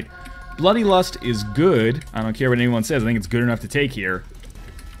boss fight. Bloody Lust is good. I don't care what anyone says. I think it's good enough to take here.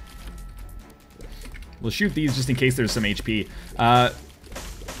 We'll shoot these just in case there's some HP.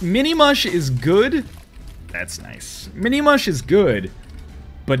 Mini Mush is good. That's nice. Mini Mush is good,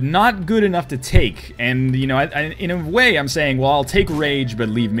 but not good enough to take. And, you know, in a way, I'm saying, well, I'll take Rage, but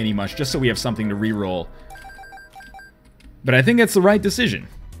leave Mini Mush, just so we have something to reroll. But I think that's the right decision.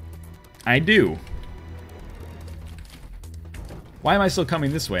 I do. Why am I still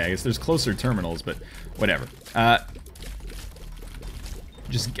coming this way? I guess there's closer terminals, but whatever.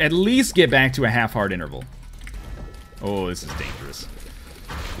 Just at least get back to a half-heart interval. Oh, this is dangerous.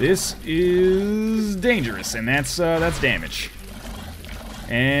 This is dangerous, and that's damage.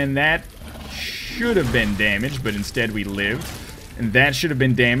 And that should have been damage, but instead we lived. And that should have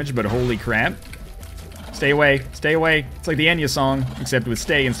been damage, but holy crap. Stay away, stay away. It's like the Enya song, except with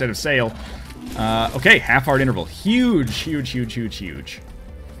stay instead of sail. Okay, half-heart interval. Huge, huge, huge, huge, huge.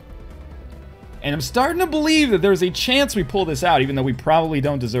 And I'm starting to believe that there's a chance we pull this out, even though we probably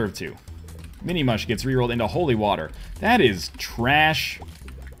don't deserve to. Mini Mush gets rerolled into Holy Water. That is trash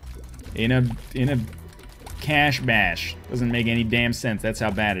in a cash bash. Doesn't make any damn sense. That's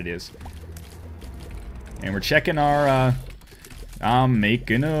how bad it is. And we're checking our, I'm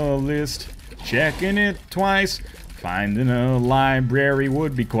making a list, checking it twice. Finding a library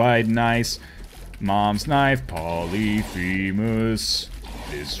would be quite nice. Mom's knife, Polyphemus,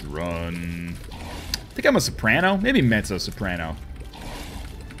 this run. I think I'm a soprano, maybe mezzo-soprano.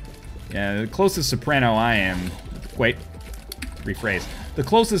 Yeah, the closest soprano I am, wait, rephrase. The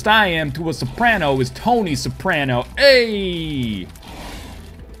closest I am to a soprano is Tony Soprano, hey!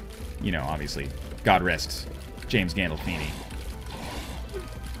 You know, obviously, God rest James Gandolfini.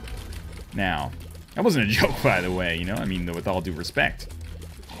 Now, that wasn't a joke, by the way, you know, I mean, with all due respect.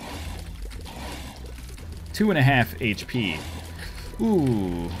 2.5 HP.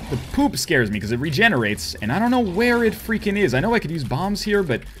 Ooh, the poop scares me because it regenerates, and I don't know where it freaking is. I know I could use bombs here,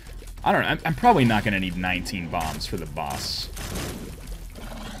 but I don't know. I'm probably not going to need 19 bombs for the boss.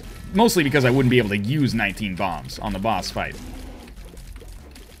 Mostly because I wouldn't be able to use 19 bombs on the boss fight.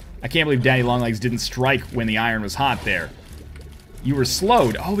 I can't believe Daddy Longlegs didn't strike when the iron was hot there. You were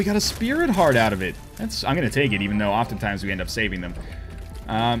slowed. Oh, we got a spirit heart out of it. I'm going to take it, even though oftentimes we end up saving them.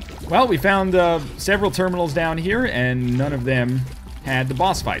 Well, we found several terminals down here, and none of them had the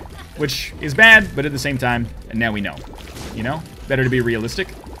boss fight, which is bad, but at the same time, and now we know. You know? Better to be realistic,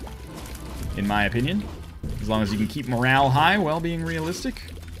 in my opinion. As long as you can keep morale high while being realistic.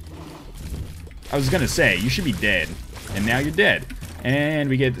 I was gonna say, you should be dead, and now you're dead. And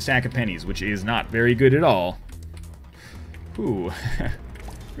we get the sack of pennies, which is not very good at all. Ooh.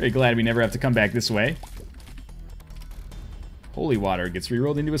 Very glad we never have to come back this way. Holy Water gets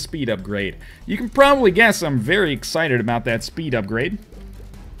rerolled into a speed upgrade. You can probably guess I'm very excited about that speed upgrade.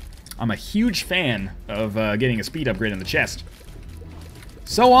 I'm a huge fan of getting a speed upgrade on the chest.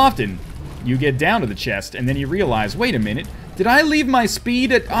 So often, you get down to the chest, and then you realize, wait a minute, did I leave my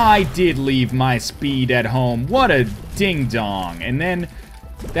speed at... I did leave my speed at home. What a ding-dong. And then,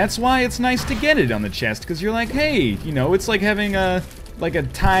 that's why it's nice to get it on the chest, because you're like, hey, you know, it's like having a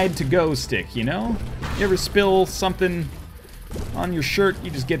Tide to Go stick, you know? You ever spill something on your shirt, you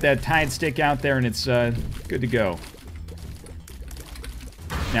just get that Tide stick out there and it's good to go.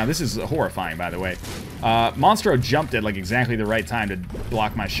 Now, this is horrifying, by the way. Monstro jumped at like exactly the right time to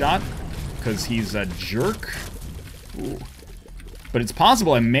block my shot, because he's a jerk. Ooh. But it's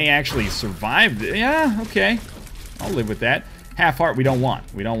possible I may actually survive. Yeah, okay. I'll live with that. Half heart we don't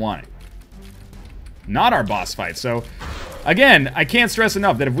want. We don't want it. Not our boss fight, so... Again, I can't stress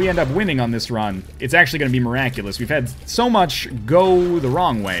enough that if we end up winning on this run, it's actually going to be miraculous. We've had so much go the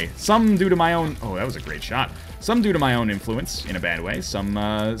wrong way. Some due to my own... Oh, that was a great shot. Some due to my own influence, in a bad way. Some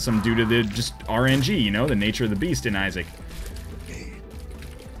due to the just RNG, you know, the nature of the beast in Isaac.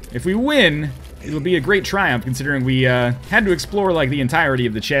 If we win, it'll be a great triumph, considering we had to explore, like, the entirety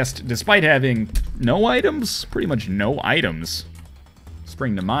of the chest, despite having no items? Pretty much no items.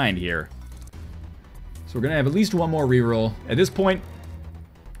 Spring to mind here. So we're going to have at least one more reroll. At this point,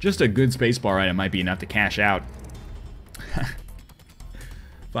 just a good spacebar item might be enough to cash out.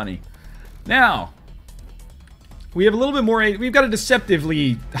 Funny. Now, we have a little bit more... We've got a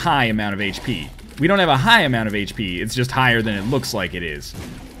deceptively high amount of HP. We don't have a high amount of HP. It's just higher than it looks like it is.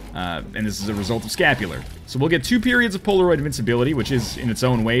 And this is a result of Scapular. So we'll get 2 periods of Polaroid invincibility, which is, in its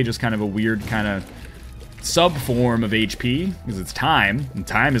own way, just kind of a weird kind of sub-form of HP, because it's time, and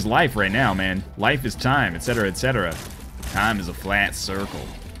time is life right now, man. Life is time, etc., etc. Time is a flat circle.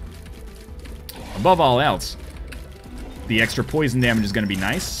 Above all else, the extra poison damage is going to be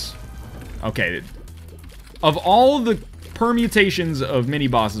nice. Okay, of all the permutations of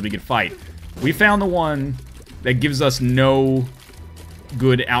mini-bosses we could fight, we found the one that gives us no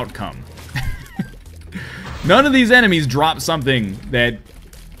good outcome. None of these enemies drop something that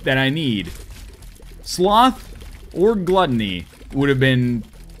I need. Sloth or Gluttony would have been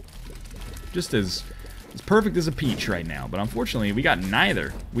just as perfect as a peach right now, but unfortunately we got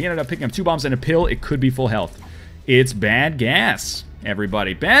neither. We ended up picking up 2 bombs and a pill. It could be full health. It's bad gas,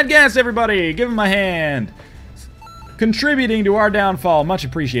 everybody. Bad gas, everybody! Give him a hand! Contributing to our downfall. Much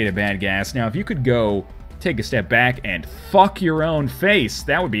appreciated, Bad Gas. Now, if you could go take a step back and fuck your own face,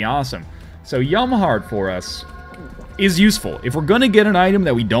 that would be awesome. So, Yum Heart for us is useful. If we're gonna get an item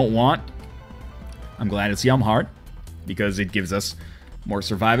that we don't want, I'm glad it's Yum Heart, because it gives us more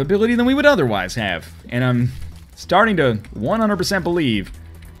survivability than we would otherwise have. And I'm starting to 100% believe,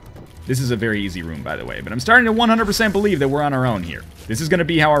 this is a very easy room, by the way, but I'm starting to 100% believe that we're on our own here. This is gonna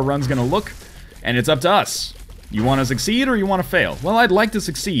be how our run's gonna look, and it's up to us. You want to succeed or you want to fail? Well, I'd like to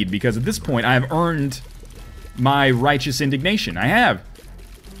succeed because at this point I have earned my righteous indignation. I have.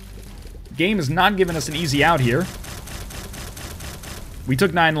 Game has not given us an easy out here. We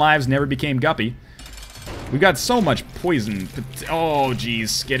took 9 lives, never became Guppy. We've got so much poison. Oh,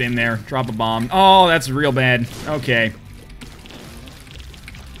 jeez. Get in there. Drop a bomb. Oh, that's real bad. Okay.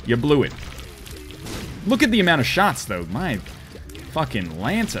 You blew it. Look at the amount of shots, though. My fucking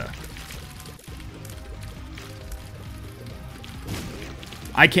Lanta.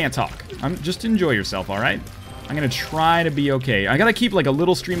 I can't talk. Just enjoy yourself, alright? I'm gonna try to be okay. I gotta keep like a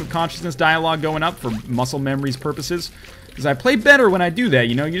little stream of consciousness dialogue going up for muscle memory's purposes. Because I play better when I do that,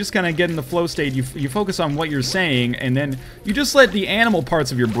 you know? You just kind of get in the flow state, you focus on what you're saying, and then you just let the animal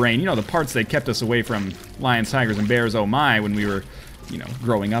parts of your brain, you know, the parts that kept us away from lions, tigers, and bears, oh my, when we were, you know,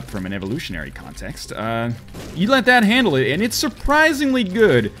 growing up from an evolutionary context. You let that handle it, and it's surprisingly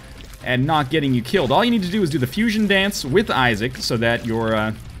good and not getting you killed. All you need to do is do the fusion dance with Isaac so that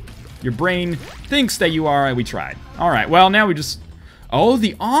your brain thinks that you are... We tried. Alright, well, now we just... Oh,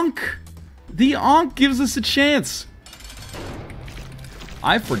 the Ankh! The Ankh gives us a chance!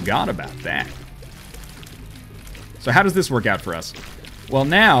 I forgot about that. So how does this work out for us? Well,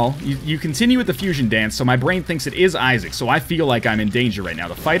 now, you continue with the fusion dance, so my brain thinks it is Isaac, so I feel like I'm in danger right now.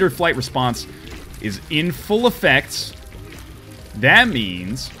 The fight or flight response is in full effect. That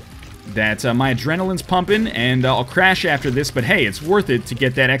means that my adrenaline's pumping, and I'll crash after this, but hey, it's worth it to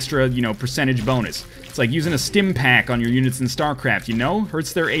get that extra, you know, percentage bonus. It's like using a stim pack on your units in StarCraft, you know?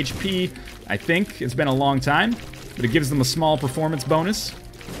 Hurts their HP, I think. It's been a long time, but it gives them a small performance bonus.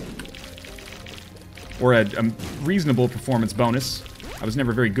 Or a reasonable performance bonus. I was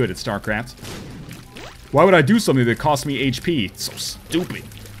never very good at StarCraft. Why would I do something that costs me HP? It's so stupid.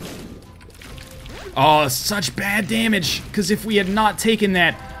 Oh, such bad damage, because if we had not taken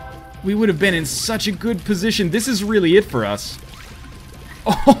that, we would have been in such a good position. This is really it for us.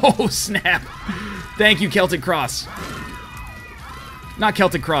 Oh, snap. Thank you, Celtic Cross. Not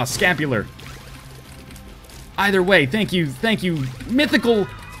Celtic Cross, Scapular. Either way, thank you, mythical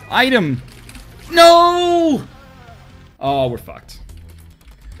item. No! Oh, we're fucked.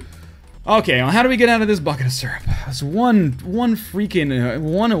 Okay, well, how do we get out of this bucket of syrup? It's one freaking,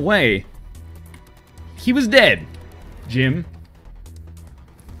 one away. He was dead, Jim.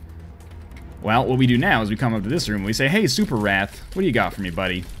 Well, what we do now is we come up to this room and we say, hey, Super Wrath, what do you got for me,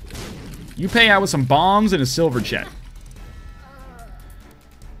 buddy? You pay out with some bombs and a silver jet.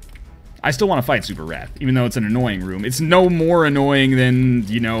 I still want to fight Super Wrath, even though it's an annoying room. It's no more annoying than,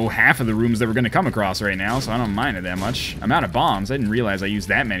 you know, half of the rooms that we're going to come across right now, so I don't mind it that much. I'm out of bombs. I didn't realize I used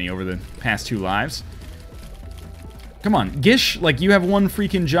that many over the past 2 lives. Come on, Gish, like, you have one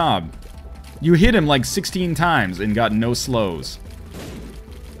freaking job. You hit him like 16 times and got no slows.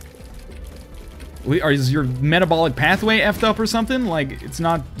 Is your metabolic pathway effed up or something? Like, it's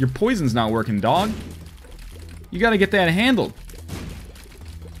not... Your poison's not working, dog. You gotta get that handled.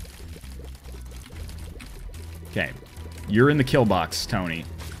 Okay. You're in the kill box, Tony.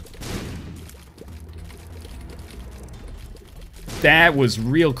 That was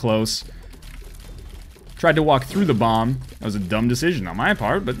real close. Tried to walk through the bomb. That was a dumb decision on my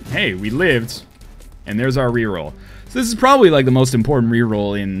part, but hey, we lived. And there's our reroll. So this is probably like the most important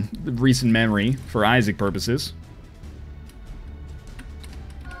reroll in the recent memory for Isaac purposes.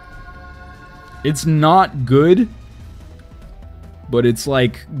 It's not good, but it's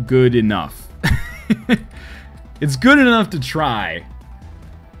like good enough. It's good enough to try.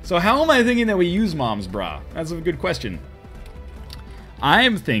 So how am I thinking that we use Mom's Bra? That's a good question. I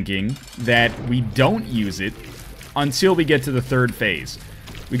am thinking that we don't use it until we get to the third phase.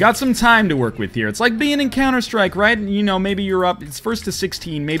 We got some time to work with here. It's like being in Counter-Strike, right? You know, maybe you're up, it's first to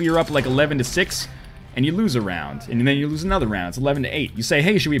 16, maybe you're up like 11 to 6, and you lose a round, and then you lose another round. It's 11 to 8. You say,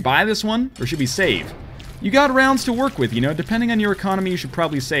 hey, should we buy this one, or should we save? You got rounds to work with, you know? Depending on your economy, you should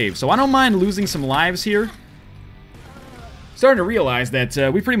probably save. So I don't mind losing some lives here. Starting to realize that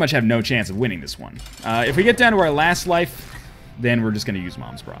we pretty much have no chance of winning this one. If we get down to our last life, then we're just going to use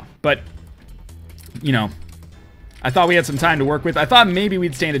Mom's Bra. But, you know, I thought we had some time to work with. I thought maybe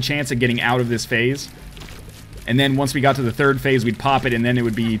we'd stand a chance at getting out of this phase. And then once we got to the third phase, we'd pop it, and then it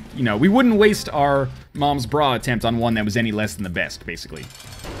would be, you know, we wouldn't waste our Mom's Bra attempt on one that was any less than the best, basically.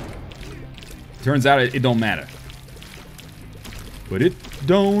 Turns out it don't matter. But it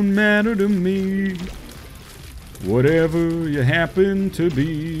don't matter to me. Whatever you happen to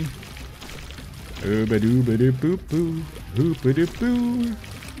be. Ooba-dooba-doo-boo-boo. Hoop-a-doo-boo.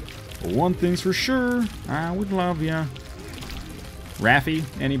 One thing's for sure, I would love ya. Raffy?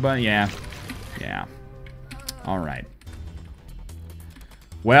 Anybody? Yeah. Yeah. Alright.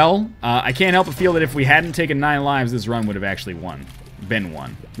 Well, I can't help but feel that if we hadn't taken 9 lives, this run would have actually been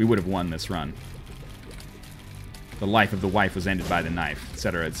won. We would have won this run. The life of the wife was ended by the knife,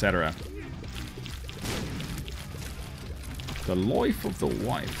 etc., etc. The life of the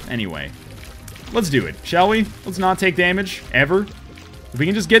wife. Anyway. Let's do it, shall we? Let's not take damage, ever. If we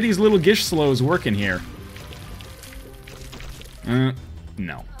can just get these little gish slows working here.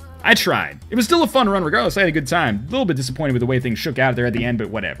 No. I tried. It was still a fun run regardless. I had a good time. A little bit disappointed with the way things shook out there at the end, but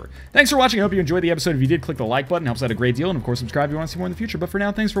whatever. Thanks for watching. I hope you enjoyed the episode. If you did, click the like button. It helps out a great deal. And of course, subscribe if you want to see more in the future. But for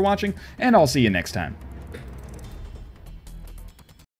now, thanks for watching, and I'll see you next time.